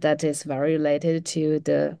that is very related to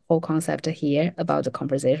the whole concept here about the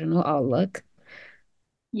conversational outlook.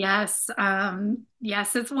 Yes,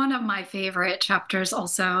 yes, it's one of my favorite chapters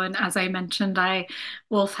also. And as I mentioned,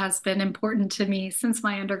 Wolf has been important to me since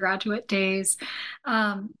my undergraduate days.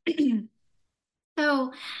 Um,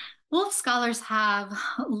 so Wolf scholars have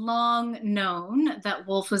long known that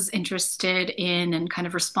Wolf was interested in and kind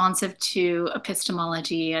of responsive to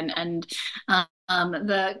epistemology and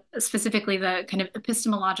the specifically the kind of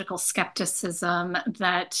epistemological skepticism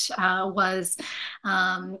that was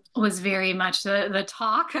very much the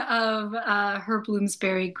talk of her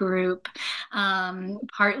Bloomsbury group,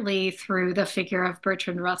 partly through the figure of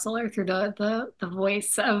Bertrand Russell or through the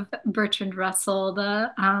voice of Bertrand Russell,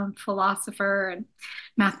 the philosopher and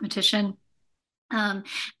mathematician. Um,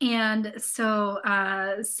 and so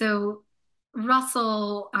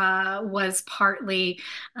Russell was partly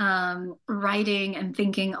writing and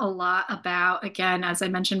thinking a lot about, again, as I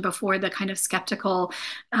mentioned before, the kind of skeptical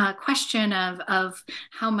question of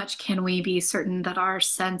how much can we be certain that our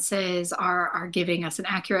senses are giving us an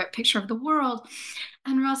accurate picture of the world.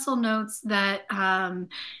 And Russell notes that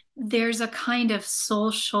there's a kind of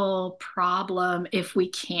social problem if we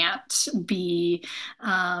can't be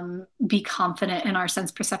confident in our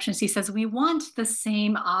sense perceptions. He says we want the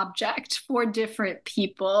same object for different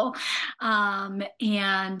people, and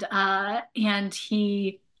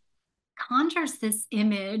he conjures this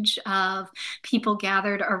image of people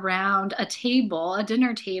gathered around a table, a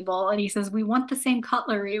dinner table, and he says we want the same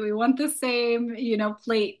cutlery, we want the same,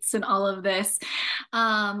 plates and all of this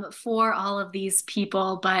for all of these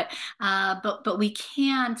people, but we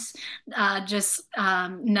can't just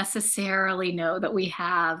necessarily know that we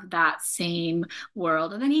have that same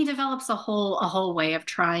world. And then he develops a whole way of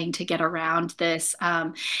trying to get around this.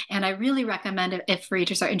 And I really recommend if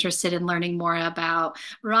readers are interested in learning more about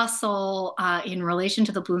Russell in relation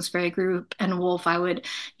to the Bloomsbury group and Wolf, I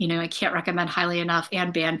can't recommend highly enough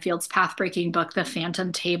Anne Banfield's path-breaking book, The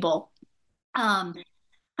Phantom Table.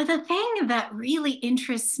 But the thing that really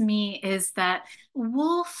interests me is that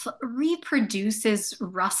Woolf reproduces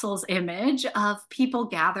Russell's image of people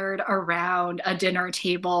gathered around a dinner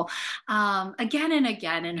table again and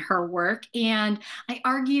again in her work. And I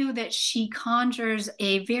argue that she conjures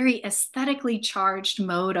a very aesthetically charged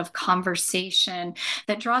mode of conversation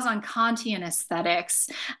that draws on Kantian aesthetics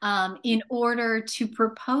in order to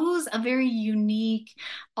propose a very unique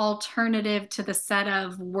alternative to the set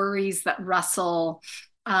of worries that Russell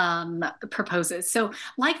proposes. So,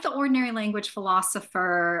 like the ordinary language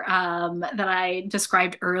philosopher that I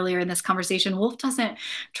described earlier in this conversation, Woolf doesn't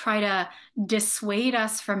try to dissuade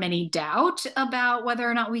us from any doubt about whether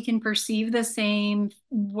or not we can perceive the same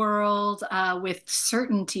world with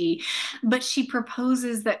certainty, but she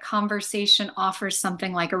proposes that conversation offers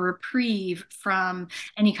something like a reprieve from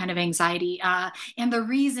any kind of anxiety. And the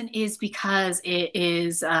reason is because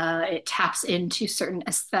it taps into certain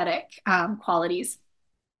aesthetic qualities.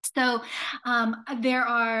 So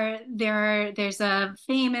there's a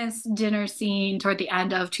famous dinner scene toward the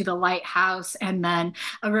end of To the Lighthouse, and then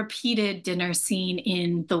a repeated dinner scene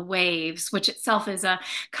in The Waves, which itself is a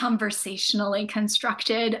conversationally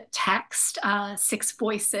constructed text, 6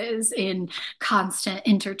 voices in constant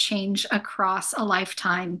interchange across a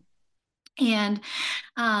lifetime. And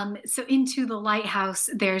so into the lighthouse,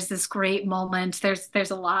 there's this great moment. There's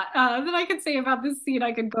a lot that I could say about this scene.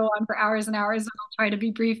 I could go on for hours and hours, and I'll try to be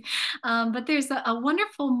brief. But there's a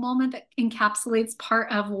wonderful moment that encapsulates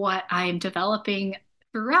part of what I'm developing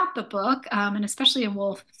throughout the book, and especially in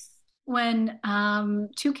Wolf, when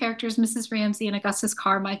 2 characters, Mrs. Ramsay and Augustus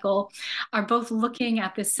Carmichael, are both looking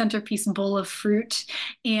at this centerpiece bowl of fruit.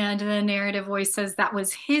 And the narrative voice says that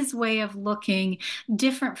was his way of looking,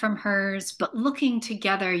 different from hers, but looking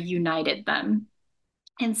together united them.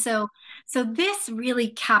 And so So this really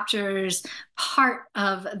captures part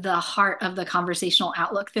of the heart of the conversational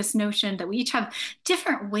outlook, this notion that we each have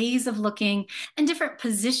different ways of looking and different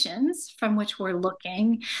positions from which we're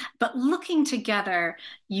looking, but looking together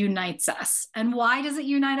unites us. And why does it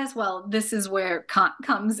unite us? Well, this is where Kant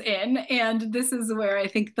comes in, and this is where I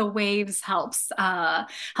think the waves helps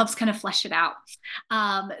kind of flesh it out.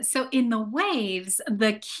 So in the waves,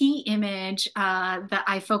 the key image that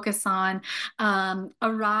I focus on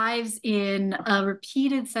arrives in a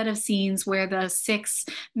repeated set of scenes where the 6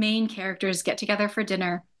 main characters get together for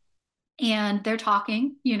dinner. And they're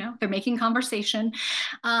talking, they're making conversation,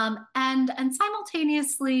 and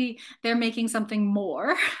simultaneously they're making something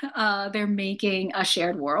more. They're making a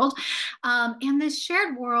shared world, and this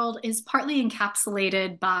shared world is partly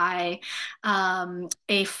encapsulated by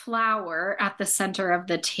a flower at the center of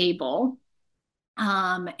the table.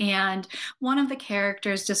 And one of the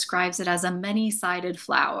characters describes it as a many-sided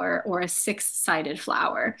flower or a 6-sided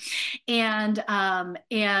flower. And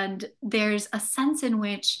there's a sense in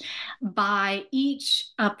which by each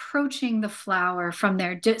approaching the flower from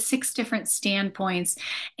their 6 different standpoints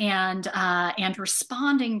and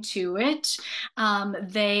responding to it,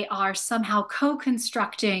 they are somehow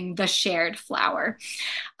co-constructing the shared flower.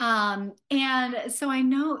 And so I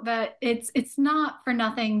know that it's not for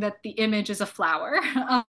nothing that the image is a flower.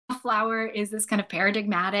 A flower is this kind of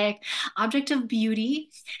paradigmatic object of beauty,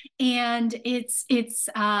 and it's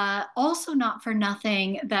also not for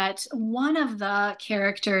nothing that one of the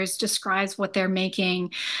characters describes what they're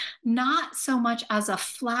making not so much as a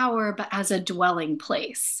flower but as a dwelling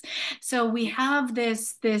place. So we have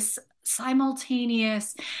this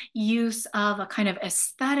simultaneous use of a kind of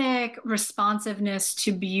aesthetic responsiveness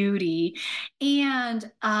to beauty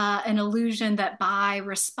and an illusion that by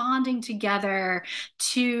responding together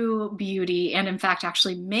to beauty and in fact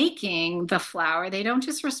actually making the flower, they don't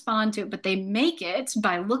just respond to it, but they make it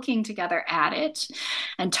by looking together at it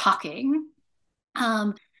and talking.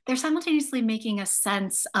 They're simultaneously making a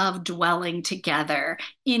sense of dwelling together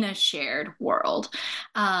in a shared world.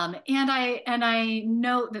 And I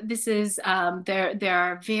note that this is there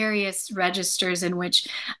are various registers in which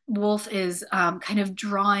Woolf is kind of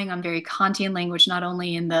drawing on very Kantian language, not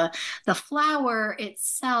only in the flower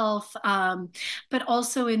itself, but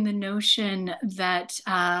also in the notion that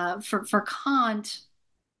for Kant,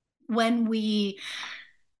 when we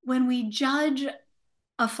judge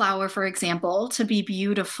a flower, for example, to be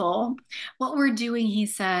beautiful, what we're doing, he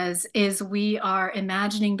says, is we are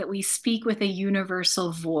imagining that we speak with a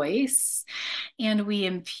universal voice and we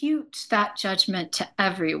impute that judgment to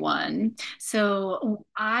everyone. So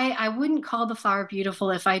I wouldn't call the flower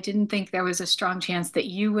beautiful if I didn't think there was a strong chance that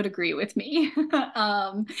you would agree with me.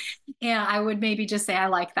 And I would maybe just say, I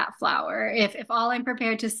like that flower. If all I'm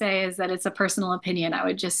prepared to say is that it's a personal opinion, I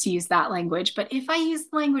would just use that language. But if I use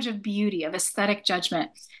the language of beauty, of aesthetic judgment,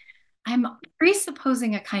 I'm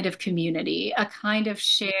presupposing a kind of community, a kind of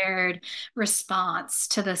shared response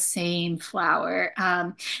to the same flower.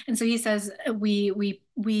 And so he says, we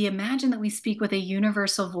imagine that we speak with a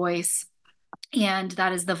universal voice, and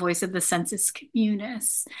that is the voice of the sensus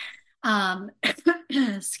communis.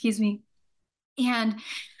 Excuse me.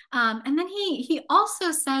 And then he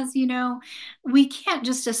also says, we can't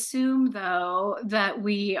just assume, though, that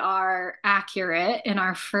we are accurate in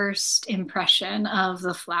our first impression of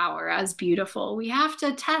the flower as beautiful. We have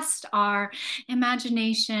to test our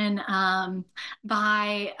imagination or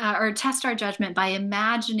test our judgment by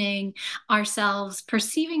imagining ourselves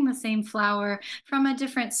perceiving the same flower from a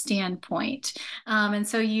different standpoint. And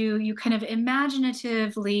so you kind of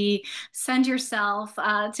imaginatively send yourself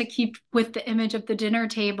to keep with the image of the dinner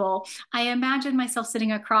table. I imagine myself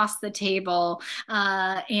sitting across the table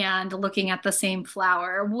and looking at the same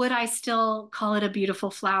flower. Would I still call it a beautiful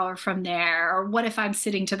flower from there? Or what if I'm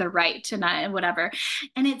sitting to the right and whatever?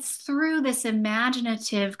 And it's through this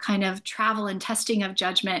imaginative kind of travel and testing of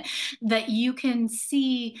judgment that you can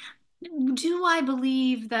see, do I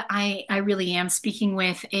believe that I really am speaking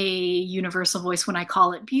with a universal voice when I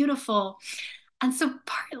call it beautiful? And so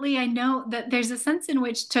partly I know that there's a sense in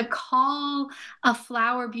which to call a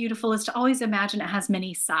flower beautiful is to always imagine it has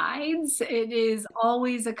many sides. It is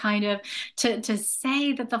always a kind of, to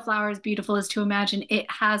say that the flower is beautiful is to imagine it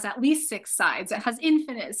has at least 6 sides. It has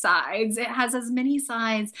infinite sides. It has as many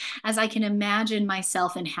sides as I can imagine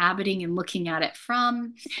myself inhabiting and looking at it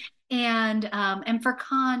from. And for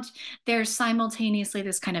Kant, there's simultaneously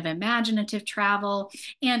this kind of imaginative travel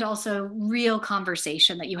and also real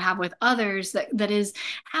conversation that you have with others that is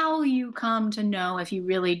how you come to know if you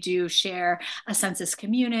really do share a sensus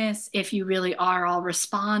communis, if you really are all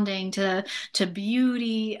responding to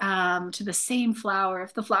beauty, to the same flower,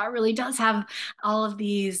 if the flower really does have all of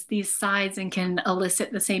these sides and can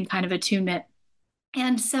elicit the same kind of attunement.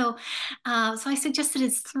 And so I suggest that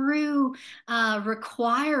it's through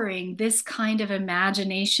requiring this kind of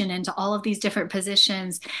imagination into all of these different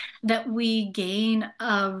positions that we gain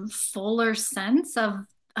a fuller sense of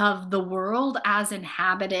the world as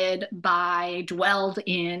inhabited by, dwelled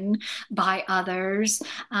in by others,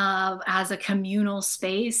 as a communal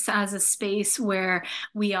space, as a space where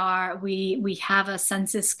we have a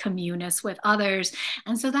sensus communis with others.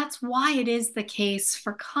 And so that's why it is the case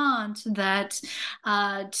for Kant that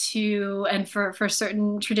and for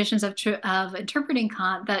certain traditions of interpreting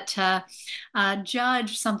Kant, that to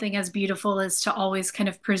judge something as beautiful as to always kind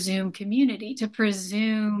of presume community, to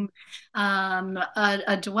presume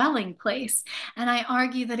a dwelling place. And I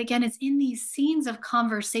argue that, again, it's in these scenes of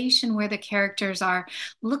conversation where the characters are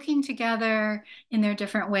looking together in their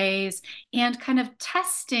different ways and kind of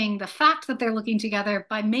testing the fact that they're looking together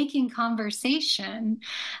by making conversation,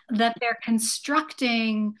 that they're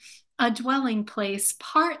constructing a dwelling place,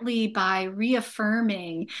 partly by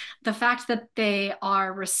reaffirming the fact that they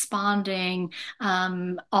are responding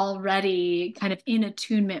already kind of in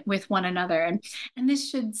attunement with one another. And this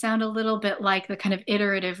should sound a little bit like the kind of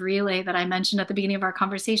iterative relay that I mentioned at the beginning of our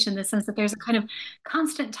conversation, in the sense that there's a kind of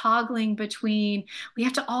constant toggling between, we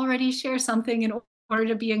have to already share something in order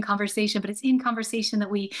to be in conversation, but it's in conversation that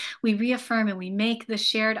we reaffirm and we make the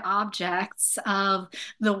shared objects of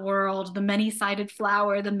the world, the many-sided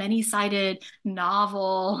flower, the many-sided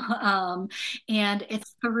novel, and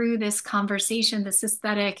it's through this conversation, this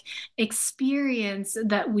aesthetic experience,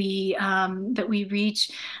 that we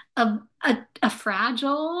reach a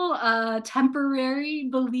fragile, temporary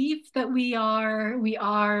belief that we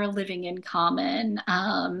are living in common.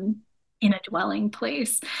 In a dwelling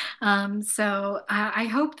place. So I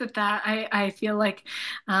hope that I feel like,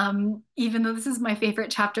 even though this is my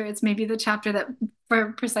favorite chapter, it's maybe the chapter that,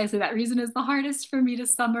 for precisely that reason, is the hardest for me to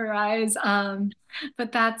summarize.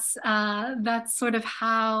 But that's sort of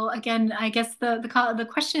how, again, I guess the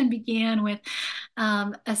question began with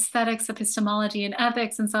aesthetics, epistemology, and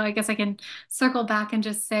ethics. And so I guess I can circle back and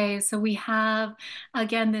just say, so we have,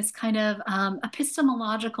 again, this kind of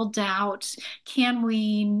epistemological doubt. Can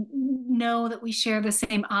we know that we share the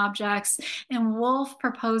same objects? And Wolff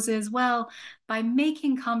proposes, well, by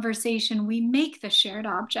making conversation, we make the shared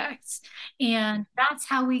objects. And that's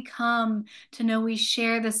how we come to know we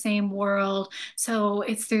share the same world. So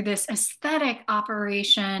it's through this aesthetic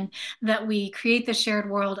operation that we create the shared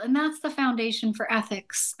world. And that's the foundation for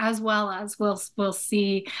ethics, as well as we'll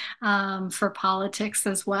see for politics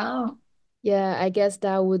as well. Yeah, I guess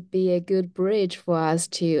that would be a good bridge for us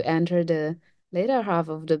to enter the later half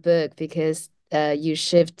of the book, because you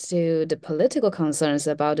shift to the political concerns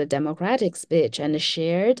about the democratic speech and the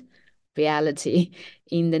shared reality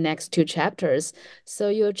in the next two chapters. So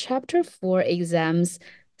your chapter 4 examines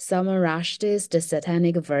Salman Rushdie's The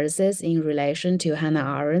Satanic Verses in relation to Hannah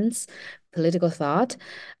Arendt's political thought.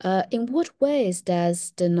 In what ways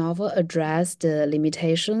does the novel address the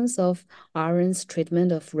limitations of Arendt's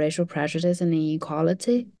treatment of racial prejudice and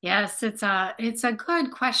inequality? Yes, it's a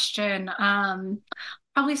good question.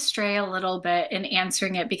 Probably stray a little bit in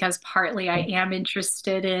answering it, because partly I am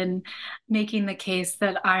interested in making the case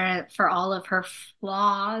that Arendt, for all of her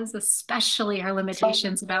flaws, especially her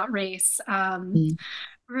limitations about race, Mm.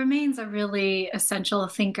 remains a really essential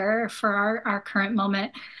thinker for our current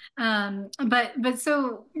moment. But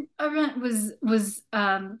so Arendt was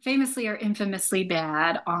famously or infamously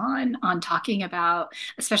bad on talking about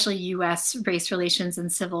especially U.S. race relations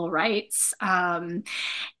and civil rights. And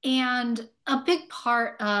a big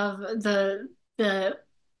part of the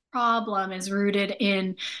problem is rooted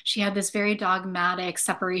in, she had this very dogmatic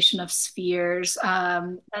separation of spheres,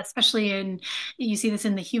 especially you see this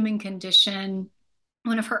in The Human Condition,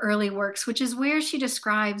 one of her early works, which is where she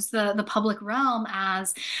describes the public realm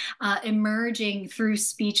as emerging through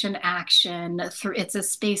speech and action. It's a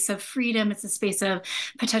space of freedom. It's a space of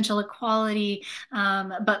potential equality.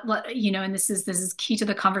 But and this is key to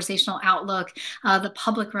the conversational outlook. The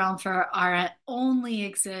public realm for Arendt only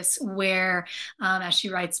exists where, as she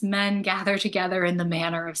writes, men gather together in the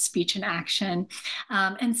manner of speech and action.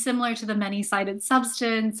 And similar to the many-sided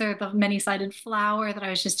substance or the many-sided flower that I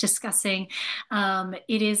was just discussing,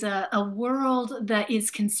 it is a world that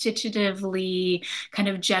is constitutively kind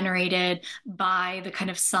of generated by the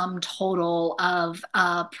kind of sum total of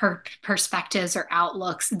perspectives or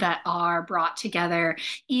outlooks that are brought together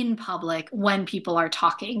in public when people are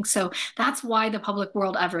talking. So that's why the public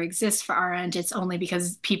world ever exists for Arendt. It's only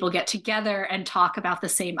because people get together and talk about the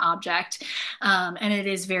same object. And it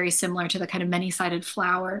is very similar to the kind of many-sided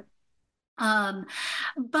flower. Um,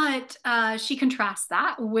 but she contrasts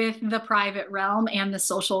that with the private realm and the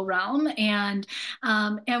social realm. And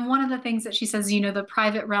one of the things that she says, you know, the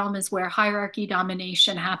private realm is where hierarchy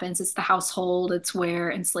domination happens. It's the household. It's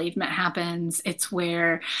where enslavement happens. It's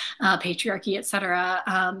where patriarchy, et cetera,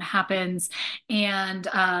 happens. And,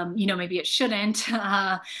 you know, maybe it shouldn't,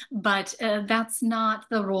 but that's not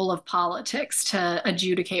the role of politics to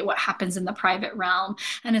adjudicate what happens in the private realm.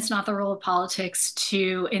 And it's not the role of politics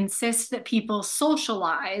to insist that people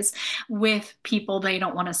socialize with people they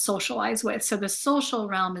don't want to socialize with. So the social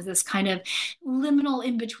realm is this kind of liminal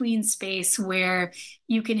in-between space where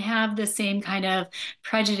you can have the same kind of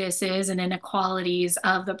prejudices and inequalities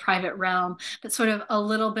of the private realm, but sort of a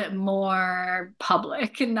little bit more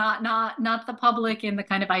public, and not the public in the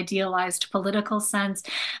kind of idealized political sense,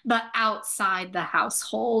 but outside the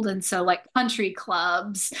household. And so like country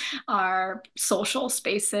clubs are social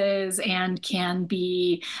spaces and can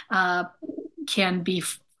be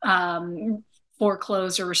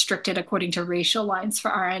foreclosed or restricted according to racial lines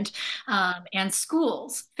for Arendt. And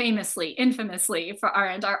schools, infamously for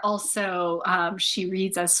Arendt, are also, she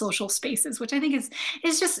reads as social spaces, which I think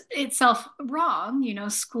is just itself wrong. You know,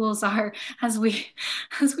 schools are, as we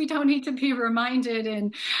don't need to be reminded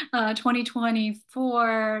in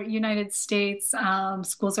 2024 United States,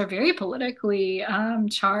 schools are very politically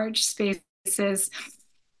charged spaces.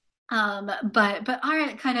 But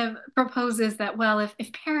Arendt kind of proposes that, well, if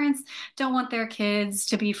parents don't want their kids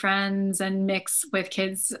to be friends and mix with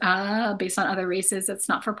kids based on other races, it's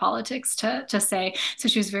not for politics to say. So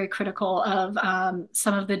she was very critical of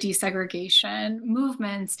some of the desegregation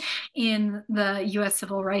movements in the U.S.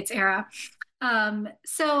 civil rights era.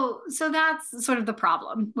 So that's sort of the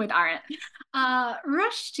problem with Arendt.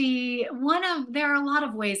 Rushdie, there are a lot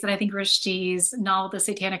of ways that I think Rushdie's novel, The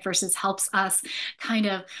Satanic Verses, helps us kind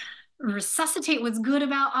of resuscitate what's good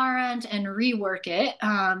about Arendt and rework it.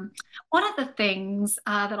 One of the things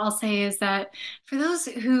that I'll say is that for those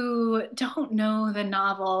who don't know the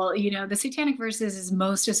novel, you know, The Satanic Verses is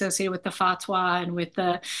most associated with the fatwa and with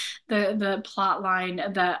the plot line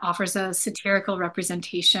that offers a satirical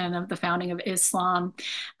representation of the founding of Islam.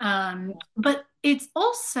 But it's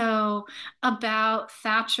also about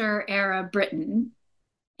Thatcher era Britain.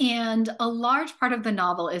 And a large part of the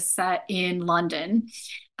novel is set in London.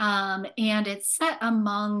 And it's set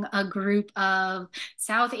among a group of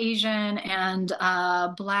South Asian and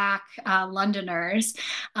Black Londoners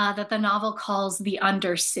that the novel calls the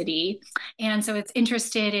Undercity. And so it's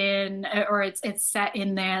interested in, or it's set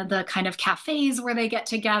in the kind of cafes where they get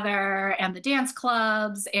together and the dance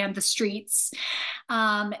clubs and the streets.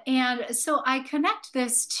 And so I connect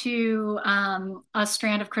this to a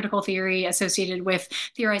strand of critical theory associated with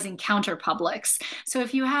theorizing counterpublics. So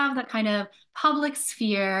if you have the kind of public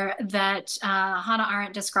sphere that Hannah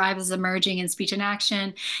Arendt describes as emerging in Speech and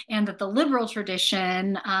Action, and that the liberal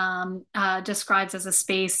tradition describes as a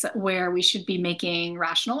space where we should be making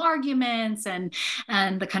rational arguments and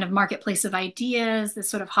the kind of marketplace of ideas, this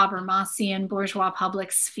sort of Habermasian bourgeois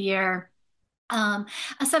public sphere. A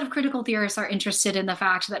set of critical theorists are interested in the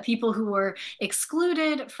fact that people who were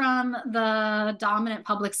excluded from the dominant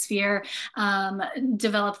public sphere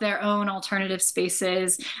develop their own alternative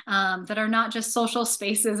spaces that are not just social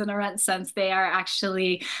spaces in a sense. They are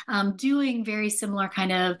actually doing very similar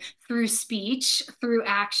kind of, through speech, through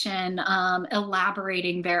action,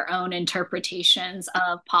 elaborating their own interpretations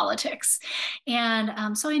of politics.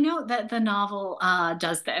 And so I know that the novel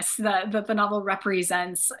does this, that the novel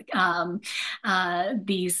represents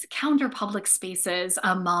these counter-public spaces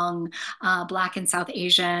among Black and South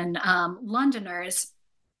Asian Londoners.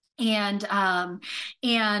 And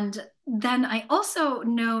then I also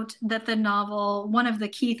note that the novel, one of the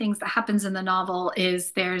key things that happens in the novel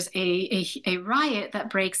is there's a riot that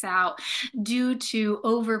breaks out due to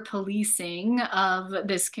over-policing of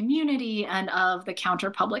this community and of the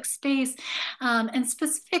counter-public space. And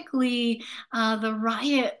specifically, the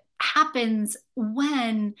riot happens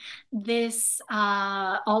when this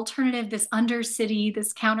alternative, this undercity,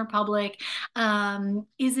 this counterpublic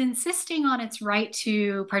is insisting on its right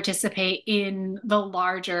to participate in the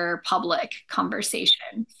larger public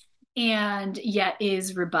conversation. and yet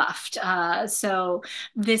is rebuffed. So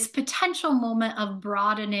this potential moment of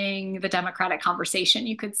broadening the democratic conversation,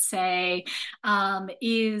 you could say,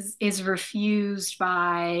 is refused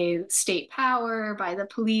by state power, by the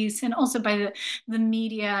police, and also by the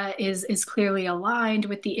media is clearly aligned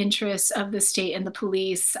with the interests of the state and the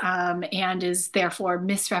police, and is therefore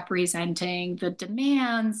misrepresenting the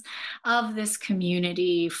demands of this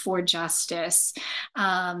community for justice.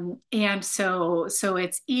 And so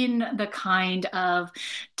it's in the kind of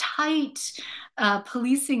tight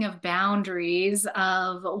policing of boundaries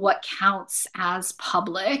of what counts as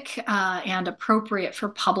public and appropriate for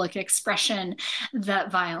public expression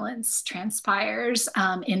that violence transpires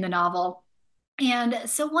in the novel. And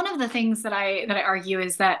so one of the things that I argue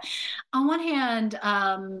is that on one hand,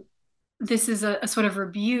 this is a sort of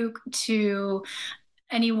rebuke to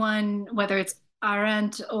anyone, whether it's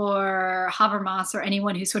Arendt or Habermas or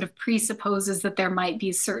anyone who sort of presupposes that there might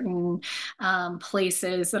be certain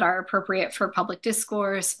places that are appropriate for public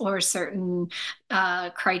discourse, or certain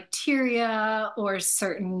criteria, or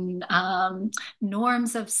certain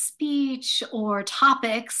norms of speech or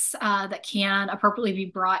topics that can appropriately be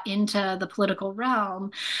brought into the political realm.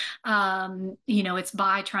 It's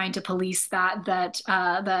by trying to police that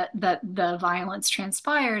the violence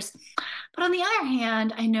transpires. But on the other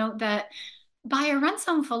hand, I note that by Arendt's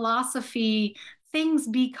own philosophy, things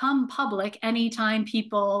become public anytime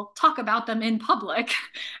people talk about them in public,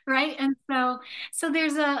 right? And so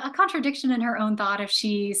there's a contradiction in her own thought if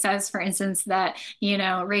she says, for instance, that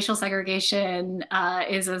racial segregation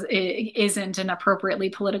isn't an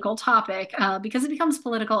appropriately political topic, because it becomes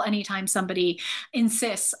political anytime somebody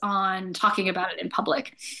insists on talking about it in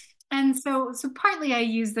public. And so partly I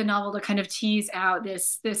use the novel to kind of tease out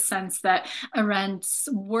this sense that Arendt's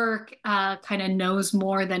work kind of knows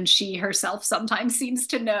more than she herself sometimes seems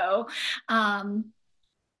to know. And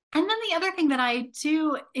then the other thing that I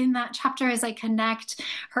do in that chapter is I connect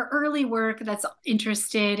her early work that's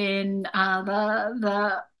interested in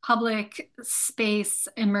the public space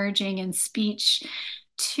emerging in speech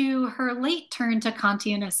to her late turn to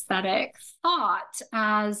Kantian aesthetic thought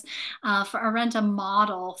as, for Arendt, a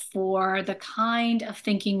model for the kind of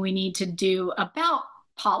thinking we need to do about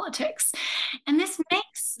politics. And this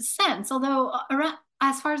makes sense, although Arendt,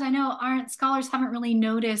 as far as I know, Arendt scholars haven't really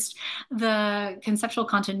noticed the conceptual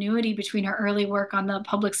continuity between her early work on the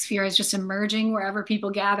public sphere as just emerging wherever people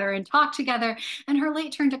gather and talk together, and her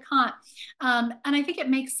late turn to Kant. And I think it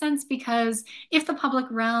makes sense because if the public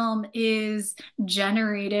realm is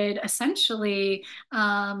generated essentially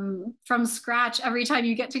from scratch every time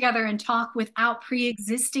you get together and talk without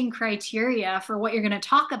pre-existing criteria for what you're going to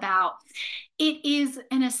talk about, it is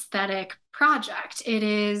an aesthetic project. It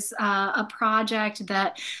is a project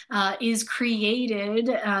that is created.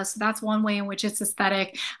 So that's one way in which it's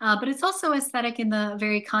aesthetic, but it's also aesthetic in the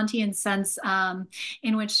very Kantian sense,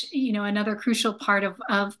 in which, another crucial part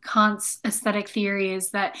of Kant's aesthetic theory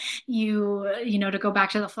is that to go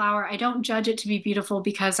back to the flower, I don't judge it to be beautiful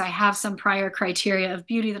because I have some prior criteria of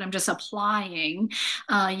beauty that I'm just applying.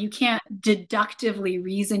 You can't deductively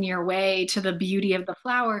reason your way to the beauty of the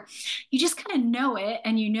flower. You just kind of know it,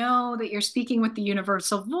 and you know that you're speaking with the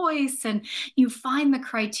universal voice, and you find the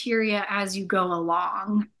criteria as you go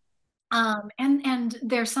along. And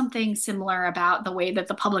there's something similar about the way that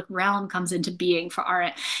the public realm comes into being for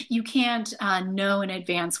art. You can't know in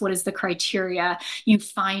advance what is the criteria. You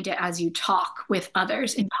find it as you talk with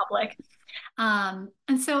others in public.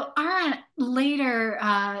 And so Arendt later,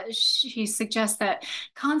 she suggests that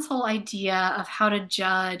Kant's whole idea of how to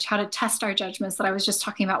judge, how to test our judgments that I was just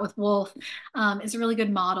talking about with Woolf, is a really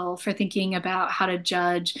good model for thinking about how to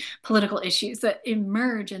judge political issues that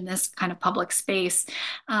emerge in this kind of public space.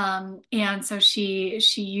 And so she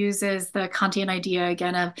uses the Kantian idea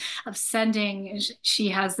again of sending. She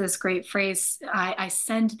has this great phrase, I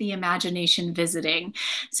send the imagination visiting.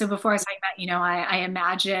 So before I was talking about, I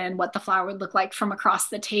imagine what the flower would look like from across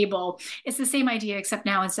the table. It's the same idea, except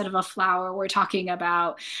now instead of a flower, we're talking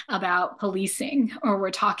about policing, or we're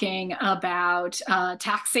talking about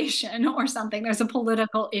taxation or something. There's a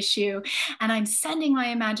political issue, and I'm sending my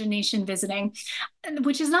imagination visiting,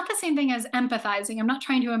 which is not the same thing as empathizing. I'm not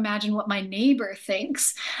trying to imagine what my neighbor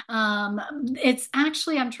thinks. It's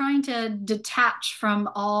actually, I'm trying to detach from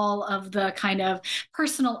all of the kind of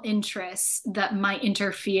personal interests that might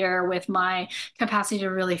interfere with my capacity to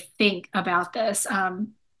really think about this.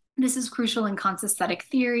 this is crucial in consisthetic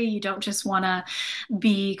theory. You don't just want to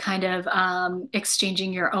be kind of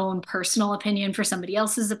exchanging your own personal opinion for somebody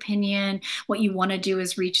else's opinion. What you want to do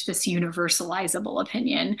is reach this universalizable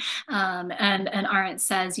opinion. And Arendt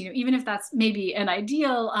says, even if that's maybe an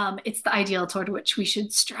ideal, it's the ideal toward which we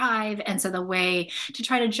should strive. And so the way to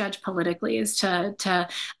try to judge politically is to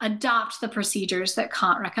adopt the procedures that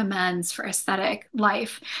Kant recommends for aesthetic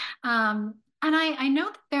life. And I know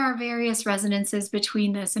that there are various resonances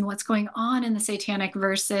between this and what's going on in the Satanic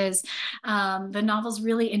Verses. The novel's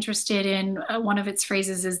really interested in one of its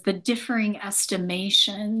phrases is the differing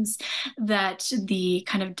estimations that the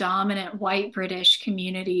kind of dominant white British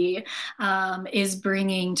community is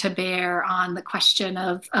bringing to bear on the question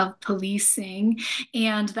of policing,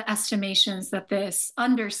 and the estimations that this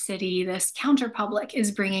undercity, this counterpublic,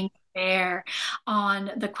 is bringing bear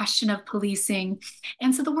on the question of policing.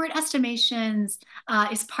 And so the word estimations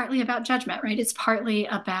is partly about judgment, right? It's partly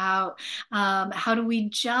about how do we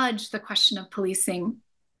judge the question of policing.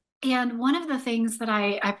 And one of the things that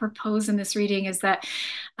I propose in this reading is that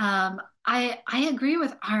I agree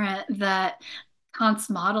with Arendt that Kant's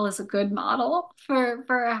model is a good model for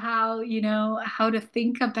how to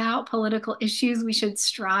think about political issues. We should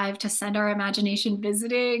strive to send our imagination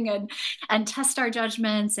visiting and test our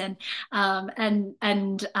judgments and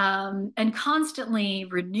constantly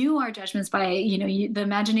renew our judgments by the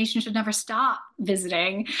imagination should never stop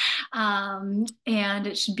visiting, and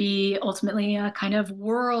it should be ultimately a kind of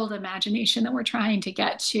world imagination that we're trying to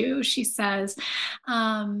get to, she says.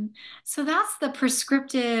 So that's the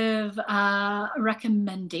prescriptive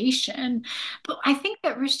recommendation. But I think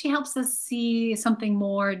that Rushdie helps us see something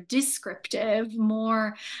more descriptive,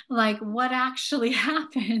 more like what actually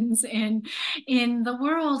happens in the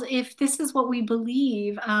world if this is what we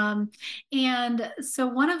believe. And so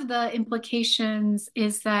one of the implications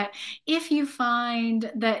is that if you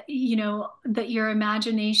find that that your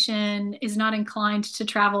imagination is not inclined to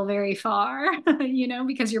travel very far,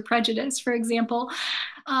 because you're prejudiced, for example,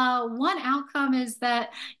 one outcome is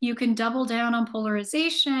that you can double down on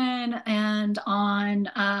polarization and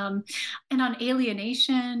on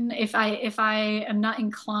alienation. If I am not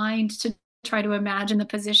inclined to try to imagine the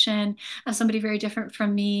position of somebody very different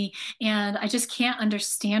from me, and I just can't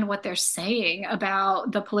understand what they're saying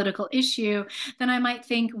about the political issue, then I might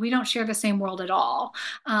think we don't share the same world at all.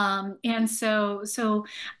 And so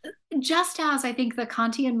just as I think the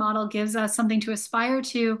Kantian model gives us something to aspire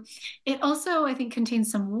to, it also, I think, contains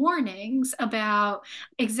some warnings about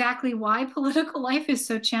exactly why political life is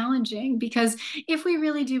so challenging. Because if we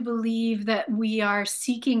really do believe that we are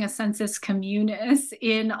seeking a sensus communis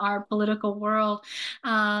in our political world,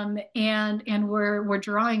 and we're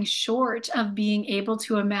drawing short of being able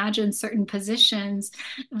to imagine certain positions,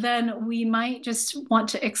 then we might just want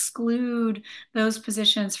to exclude those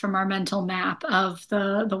positions from our mental map of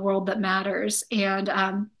the world that matters.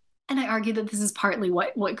 And I argue that this is partly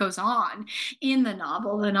what goes on in the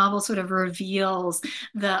novel. The novel sort of reveals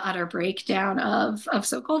the utter breakdown of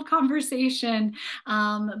so-called conversation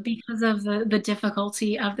because of the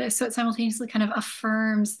difficulty of this. So it simultaneously kind of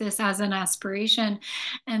affirms this as an aspiration,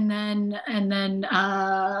 and then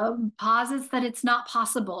posits that it's not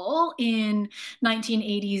possible in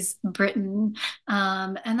 1980s Britain.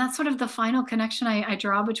 And that's sort of the final connection I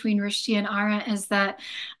draw between Rushdie and Arendt, is that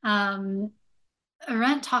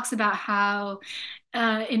Arendt talks about how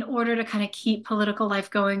in order to kind of keep political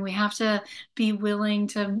life going, we have to be willing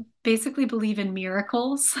to basically believe in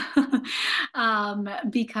miracles.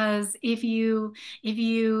 Because if you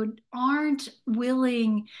aren't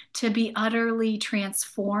willing to be utterly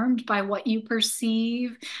transformed by what you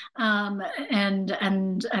perceive, and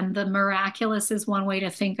the miraculous is one way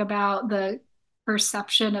to think about the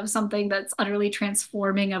perception of something that's utterly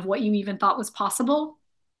transforming of what you even thought was possible,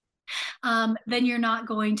 then you're not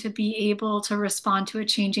going to be able to respond to a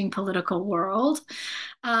changing political world.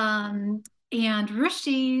 And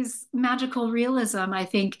Rushdie's magical realism, I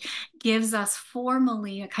think, gives us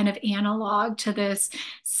formally a kind of analog to this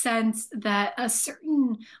sense that a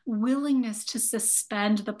certain willingness to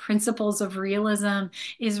suspend the principles of realism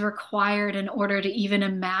is required in order to even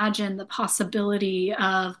imagine the possibility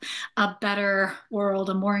of a better world,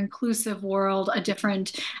 a more inclusive world, a genuinely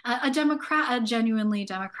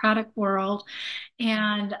democratic world.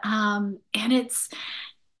 And it's,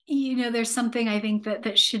 there's something I think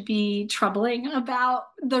that should be troubling about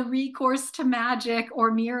the recourse to magic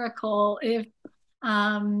or miracle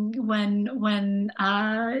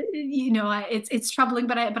it's troubling,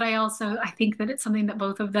 but I also I think that it's something that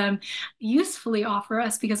both of them usefully offer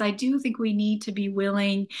us, because I do think we need to be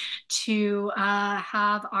willing to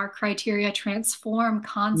have our criteria transform Mm.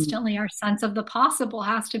 constantly. Our sense of the possible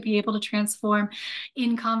has to be able to transform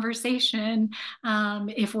in conversation,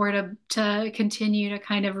 if we're to continue to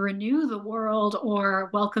kind of renew the world or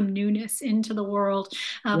welcome newness into the world.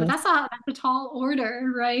 But Yes. that's a tall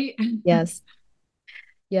order, right? Yes.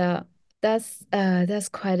 Yeah, that's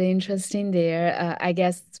quite interesting there. I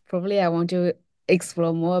guess probably I want to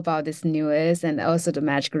explore more about this newest and also the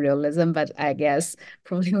magic realism, but I guess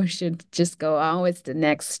probably we should just go on with the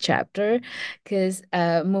next chapter, because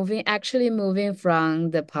moving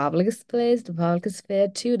from the public space, the public sphere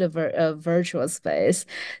to the virtual space.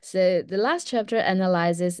 So the last chapter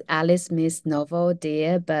analyzes Ali Smith's novel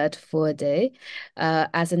Dear But for a Day,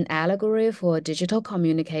 as an allegory for digital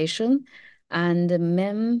communication and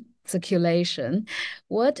meme circulation.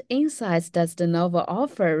 What insights does the novel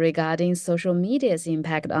offer regarding social media's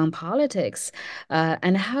impact on politics?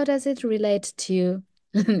 And how does it relate to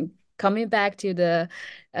coming back to the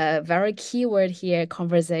very key word here,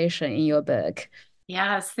 conversation in your book?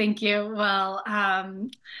 Yes, thank you. Well,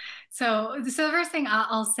 so the first thing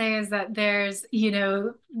I'll say is that there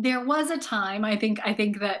was a time, I think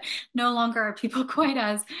that no longer are people quite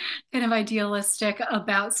as kind of idealistic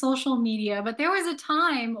about social media, but there was a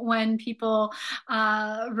time when people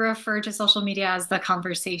referred to social media as the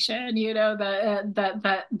conversation,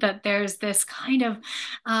 that there's this kind of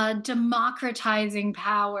democratizing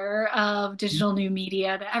power of digital new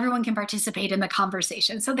media, that everyone can participate in the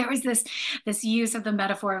conversation. So there was this use of the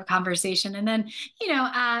metaphor of conversation. And then,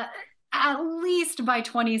 at least by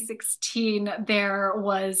 2016, there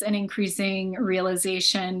was an increasing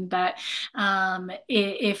realization that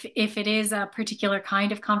if it is a particular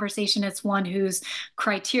kind of conversation, it's one whose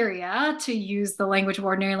criteria, to use the language of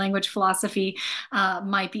ordinary language philosophy,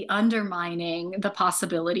 might be undermining the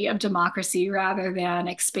possibility of democracy rather than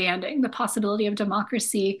expanding the possibility of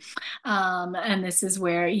democracy. And this is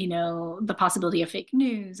where, the possibility of fake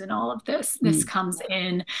news and all of this Mm. comes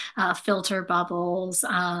in, filter bubbles.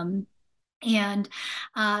 And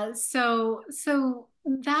so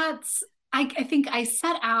that's I think I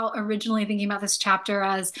set out originally thinking about this chapter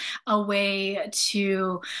as a way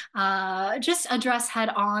to just address head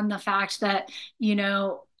on the fact that,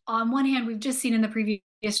 on one hand, we've just seen in the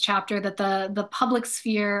previous chapter that the public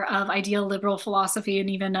sphere of ideal liberal philosophy, and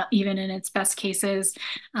even in its best cases,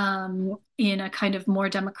 in a kind of more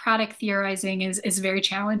democratic theorizing, is very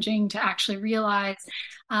challenging to actually realize,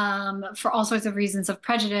 for all sorts of reasons of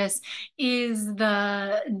prejudice. Is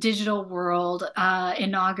the digital world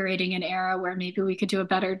inaugurating an era where maybe we could do a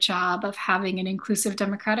better job of having an inclusive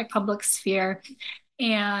democratic public sphere?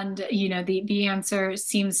 And the answer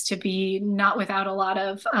seems to be not without a lot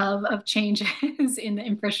of changes in the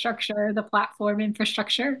infrastructure, the platform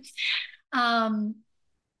infrastructure. Um,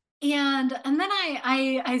 and then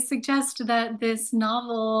I suggest that this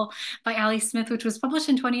novel by Ali Smith, which was published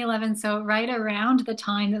in 2011, so right around the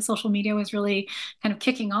time that social media was really kind of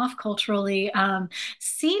kicking off culturally,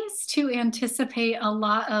 seems to anticipate a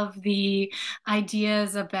lot of the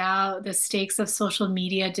ideas about the stakes of social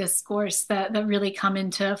media discourse that really come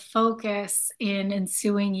into focus in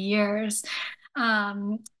ensuing years.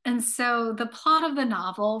 And so the plot of the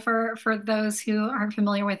novel, for those who aren't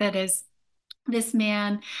familiar with it, is this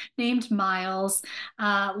man named Miles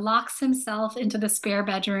locks himself into the spare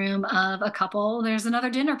bedroom of a couple. There's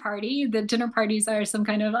another dinner party. The dinner parties are some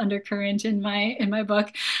kind of undercurrent in my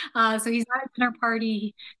book. So he's at a dinner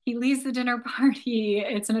party. He leaves the dinner party.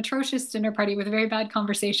 It's an atrocious dinner party with a very bad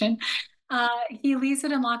conversation. He leaves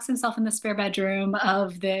it and locks himself in the spare bedroom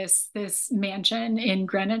of this mansion in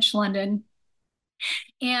Greenwich, London,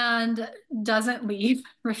 and doesn't leave,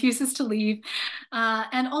 refuses to leave,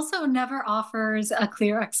 and also never offers a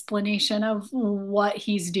clear explanation of what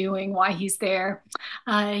he's doing, why he's there.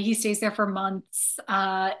 He stays there for months,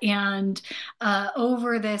 and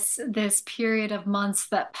over this period of months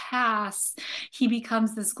that pass, he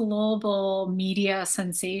becomes this global media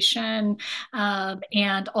sensation,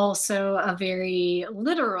 and also a very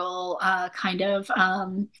literal kind of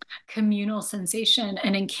communal sensation.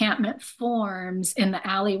 An encampment forms is in the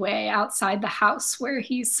alleyway outside the house where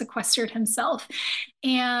he's sequestered himself.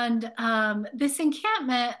 And this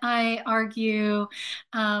encampment, I argue,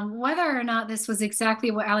 whether or not this was exactly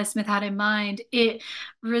what Ali Smith had in mind, it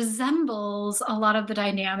resembles a lot of the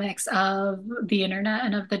dynamics of the internet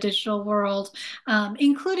and of the digital world,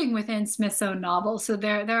 including within Smith's own novel. So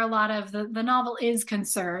there are a lot of the novel is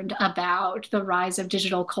concerned about the rise of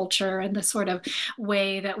digital culture and the sort of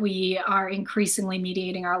way that we are increasingly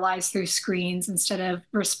mediating our lives through screens instead of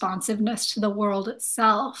responsiveness to the world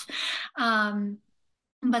itself.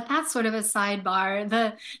 But that's sort of a sidebar.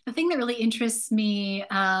 The thing that really interests me,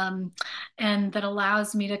 and that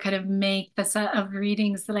allows me to kind of make the set of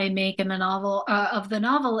readings that I make in the novel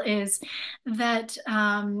is that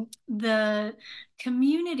the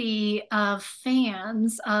community of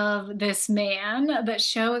fans of this man that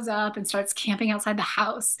shows up and starts camping outside the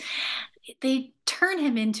house, they turn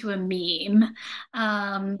him into a meme,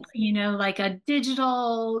 like a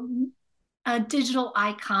digital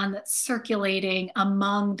icon that's circulating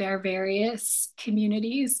among their various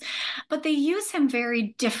communities, but they use him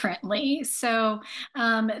very differently. So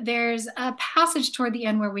there's a passage toward the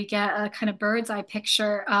end where we get a kind of bird's eye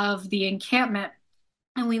picture of the encampment.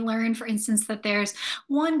 And we learn, for instance, that there's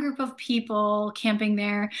one group of people camping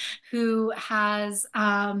there who's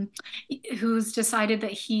decided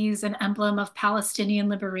that he's an emblem of Palestinian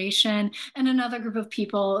liberation, and another group of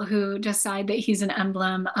people who decide that he's an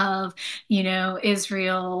emblem of,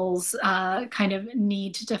 Israel's kind of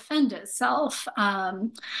need to defend itself.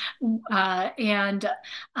 And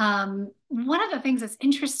one of the things that's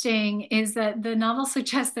interesting is that the novel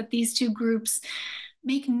suggests that these two groups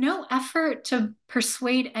make no effort to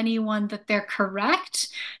persuade anyone that they're correct,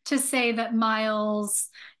 to say that Miles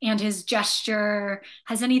and his gesture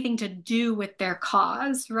has anything to do with their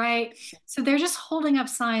cause, right? So they're just holding up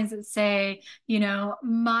signs that say,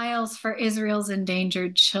 Miles for Israel's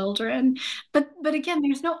endangered children. But again,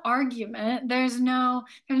 there's no argument. There's no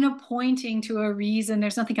pointing to a reason.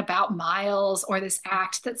 There's nothing about Miles or this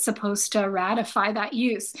act that's supposed to ratify that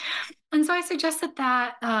use. And so I suggest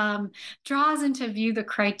that draws into view the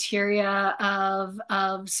criteria of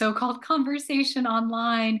so-called conversation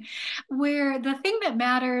online, where the thing that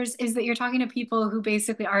matters is that you're talking to people who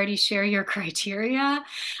basically already share your criteria,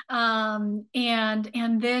 and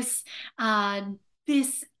this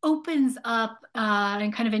opens up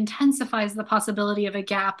and kind of intensifies the possibility of a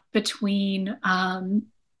gap between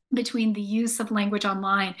the use of language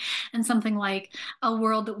online and something like a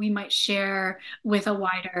world that we might share with a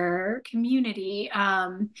wider community.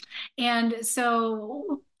 And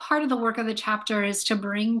so part of the work of the chapter is to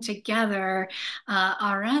bring together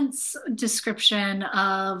Arendt's description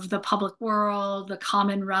of the public world, the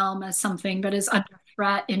common realm, as something that is under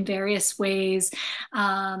threat in various ways,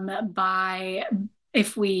 by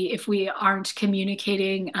if we aren't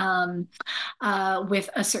communicating with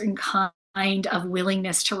a certain kind of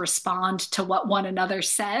willingness to respond to what one another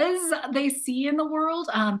says they see in the world.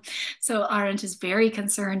 So Arendt is very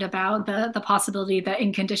concerned about the possibility that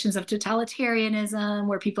in conditions of totalitarianism,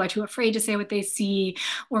 where people are too afraid to say what they see,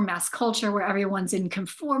 or mass culture where everyone's in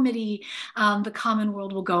conformity, the common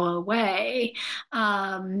world will go away.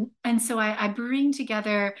 And so I bring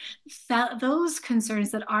together those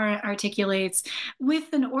concerns that Arendt articulates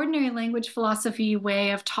with an ordinary language philosophy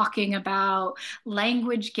way of talking about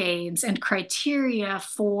language games and criteria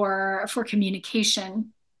for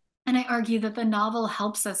communication. And I argue that the novel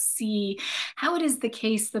helps us see how it is the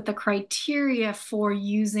case that the criteria for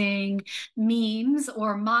using memes,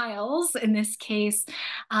 or Miles in this case,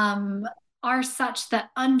 are such that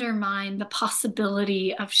undermine the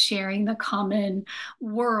possibility of sharing the common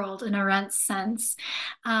world in Arendt's sense.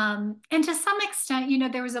 And to some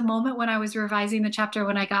extent, there was a moment when I was revising the chapter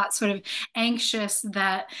when I got sort of anxious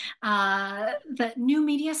that new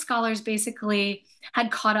media scholars basically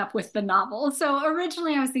had caught up with the novel. So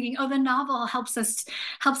originally I was thinking, the novel helps us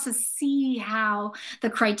see how the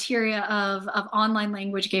criteria of online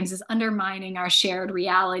language games is undermining our shared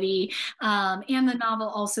reality. And the novel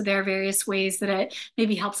also, there are various ways that it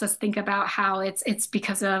maybe helps us think about how it's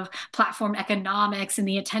because of platform economics and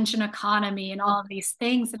the attention economy and all of these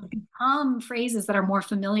things that have become phrases that are more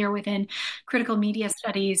familiar within critical media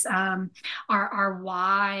studies, are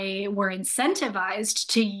why we're incentivized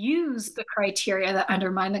to use the criteria that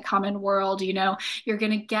undermine the common world. You're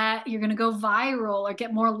going to go viral or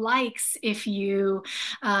get more likes if you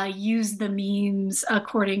use the memes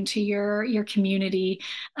according to your community.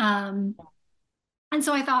 And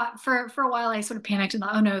so I thought for a while I sort of panicked and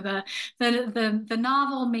thought, oh no, the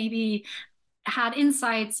novel maybe had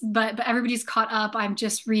insights, but everybody's caught up. I'm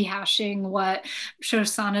just rehashing what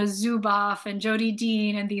Shoshana Zuboff and Jody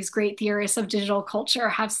Dean and these great theorists of digital culture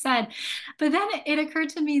have said. But then it occurred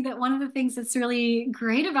to me that one of the things that's really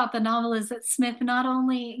great about the novel is that Smith not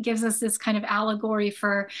only gives us this kind of allegory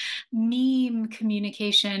for meme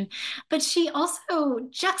communication, but she also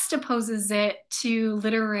juxtaposes it to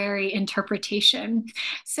literary interpretation.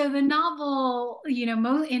 So the novel,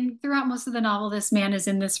 throughout most of the novel, this man is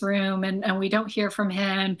in this room and we don't hear from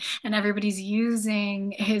him, and everybody's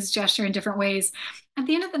using his gesture in different ways. At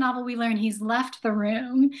the end of the novel, we learn he's left the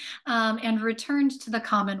room and returned to the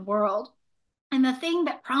common world. And the thing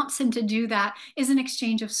that prompts him to do that is an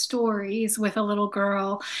exchange of stories with a little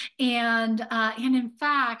girl, and in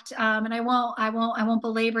fact, and I won't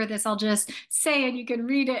belabor this. I'll just say, and you can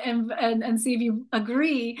read it and see if you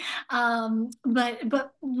agree.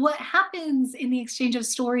 But what happens in the exchange of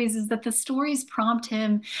stories is that the stories prompt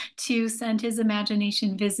him to send his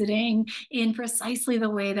imagination visiting in precisely the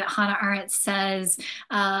way that Hannah Arendt says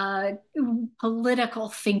political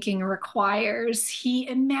thinking requires. He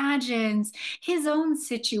imagines his own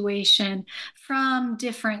situation from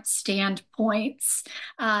different standpoints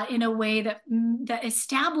in a way that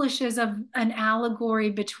establishes an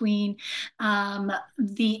allegory between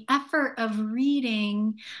the effort of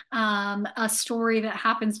reading a story that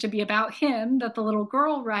happens to be about him that the little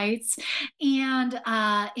girl writes, and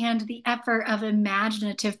the effort of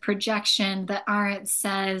imaginative projection that Arendt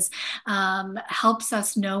says helps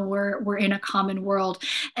us know we're in a common world.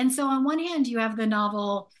 And so on one hand, you have the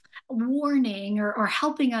novel warning or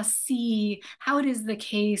helping us see how it is the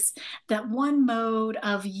case that one mode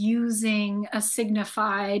of using a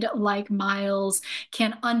signified like miles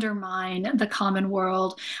can undermine the common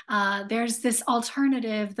world. There's this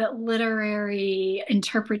alternative that literary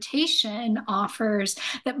interpretation offers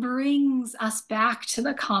that brings us back to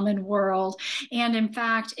the common world. And in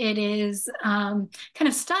fact, it is kind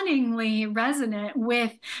of stunningly resonant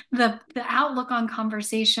with the outlook on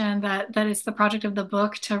conversation that is the project of the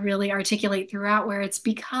book to really articulate throughout, where it's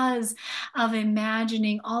because of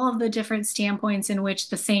imagining all of the different standpoints in which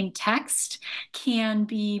the same text can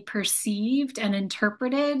be perceived and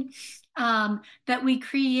interpreted, that we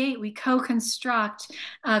co-construct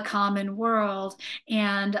a common world.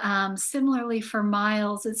 And similarly for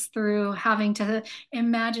Miles, it's through having to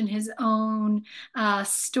imagine his own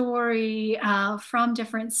story from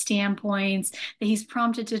different standpoints that he's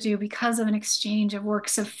prompted to do because of an exchange of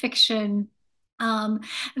works of fiction,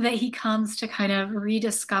 that he comes to kind of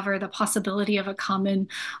rediscover the possibility of a common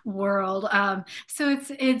world. So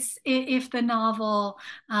it's if the novel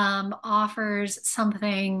offers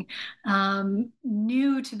something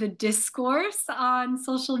new to the discourse on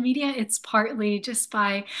social media, it's partly just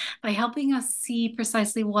by helping us see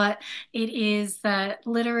precisely what it is that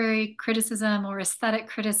literary criticism or aesthetic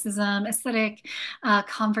criticism, aesthetic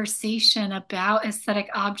conversation about aesthetic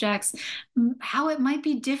objects, how it might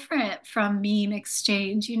be different from meme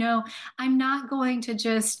exchange. I'm not going to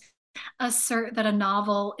just assert that a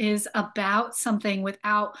novel is about something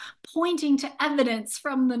without pointing to evidence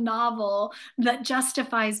from the novel that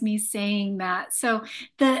justifies me saying that. So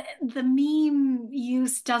the meme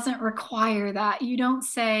use doesn't require that. You don't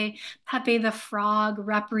say Pepe the Frog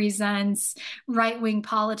represents right-wing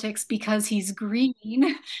politics because he's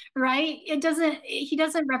green, right? He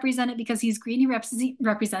doesn't represent it because he's green. He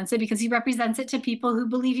represents it because he represents it to people who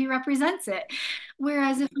believe he represents it.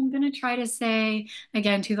 Whereas if I'm going to try to say,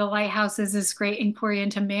 again, To the Lighthouse is this great inquiry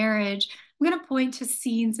into marriage, I'm going to point to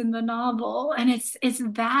scenes in the novel. And it's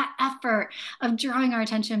that effort of drawing our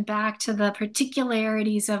attention back to the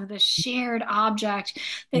particularities of the shared object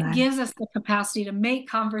that gives us the capacity to make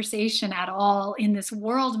conversation at all in this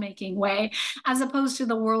world-making way, as opposed to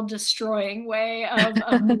the world-destroying way of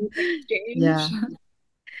exchange. Yeah.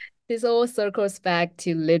 This all circles back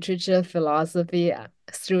to literature philosophy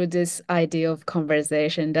through this idea of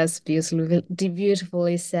conversation. That's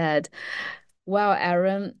beautifully said. Wow,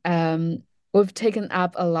 Erin, we've taken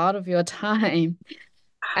up a lot of your time.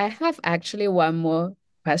 I have actually one more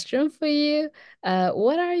question for you.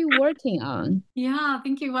 What are you working on? Yeah,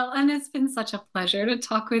 thank you. Well, and it's been such a pleasure to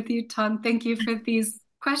talk with you, Tong. Thank you for these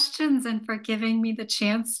questions and for giving me the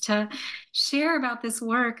chance to share about this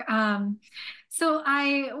work. So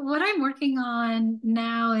what I'm working on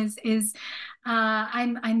now is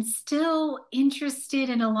I'm still interested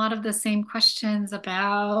in a lot of the same questions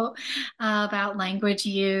about language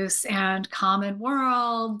use and common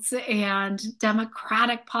worlds and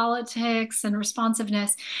democratic politics and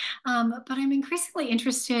responsiveness. But I'm increasingly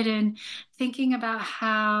interested in thinking about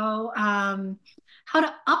how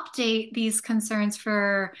to update these concerns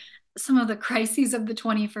for some of the crises of the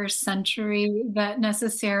 21st century that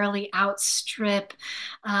necessarily outstrip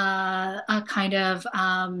a kind of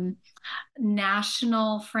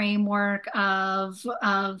national framework of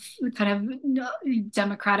kind of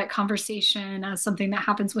democratic conversation as something that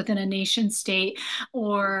happens within a nation state,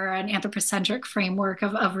 or an anthropocentric framework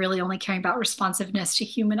of really only caring about responsiveness to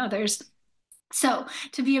human others. So,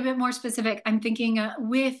 to be a bit more specific, I'm thinking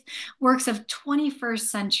with works of 21st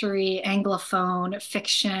century Anglophone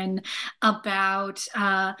fiction about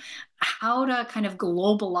how to kind of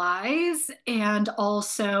globalize and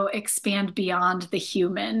also expand beyond the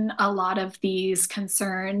human a lot of these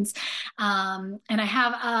concerns. And I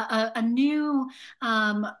have a new,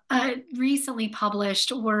 recently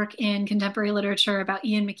published work in contemporary literature about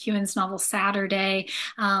Ian McEwan's novel Saturday,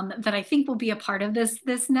 that I think will be a part of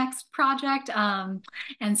this next project.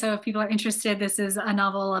 And so if people are interested, this is a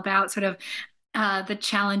novel about sort of the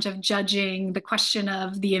challenge of judging the question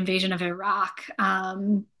of the invasion of Iraq.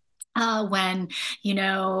 When,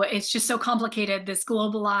 it's just so complicated, this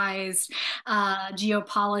globalized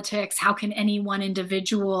geopolitics, how can any one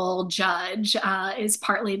individual judge, is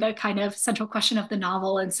partly the kind of central question of the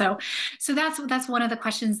novel. And so that's one of the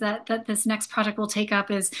questions that this next project will take up,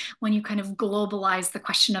 is when you kind of globalize the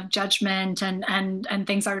question of judgment, and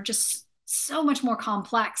things are just so much more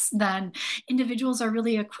complex than individuals are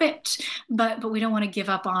really equipped, but we don't want to give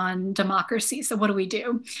up on democracy. So what do we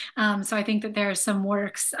do? So I think that there are some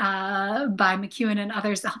works by McEwan and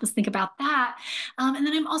others that help us think about that. And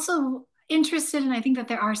then I'm also interested, and I think that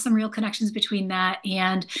there are some real connections between that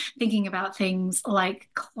and thinking about things like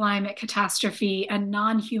climate catastrophe and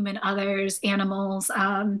non-human others, animals.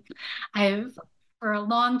 I've For a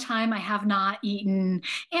long time, I have not eaten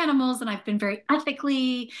animals, and I've been very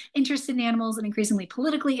ethically interested in animals and increasingly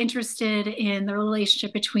politically interested in the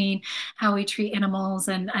relationship between how we treat animals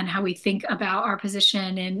and how we think about our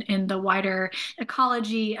position in the wider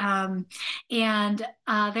ecology. And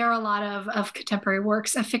there are a lot of contemporary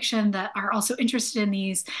works of fiction that are also interested in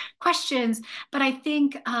these questions. But I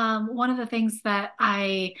think one of the things that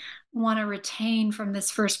I want to retain from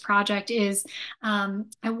this first project is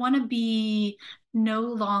I want to be no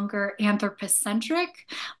longer anthropocentric,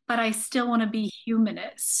 but I still want to be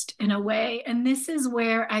humanist in a way. And this is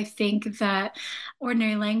where I think that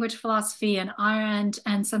ordinary language philosophy and Arendt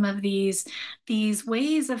and some of these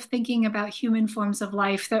ways of thinking about human forms of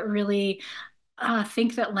life that really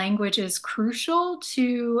think that language is crucial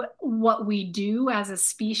to what we do as a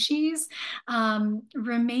species,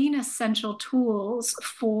 remain essential tools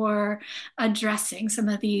for addressing some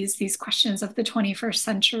of these questions of the 21st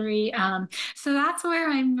century. So that's where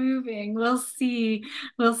I'm moving. We'll see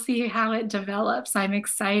how it develops. I'm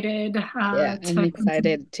excited Yeah, I'm to continue.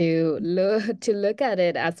 excited to look at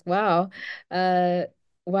it as well. Uh,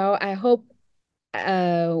 well, I hope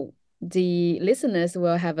uh the listeners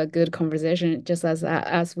will have a good conversation just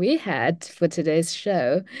as we had for today's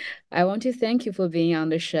show. I want to thank you for being on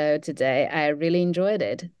the show today. I really enjoyed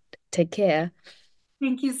it. Take care.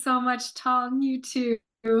 Thank you so much, Tom. You too.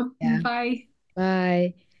 Yeah. Bye.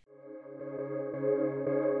 Bye.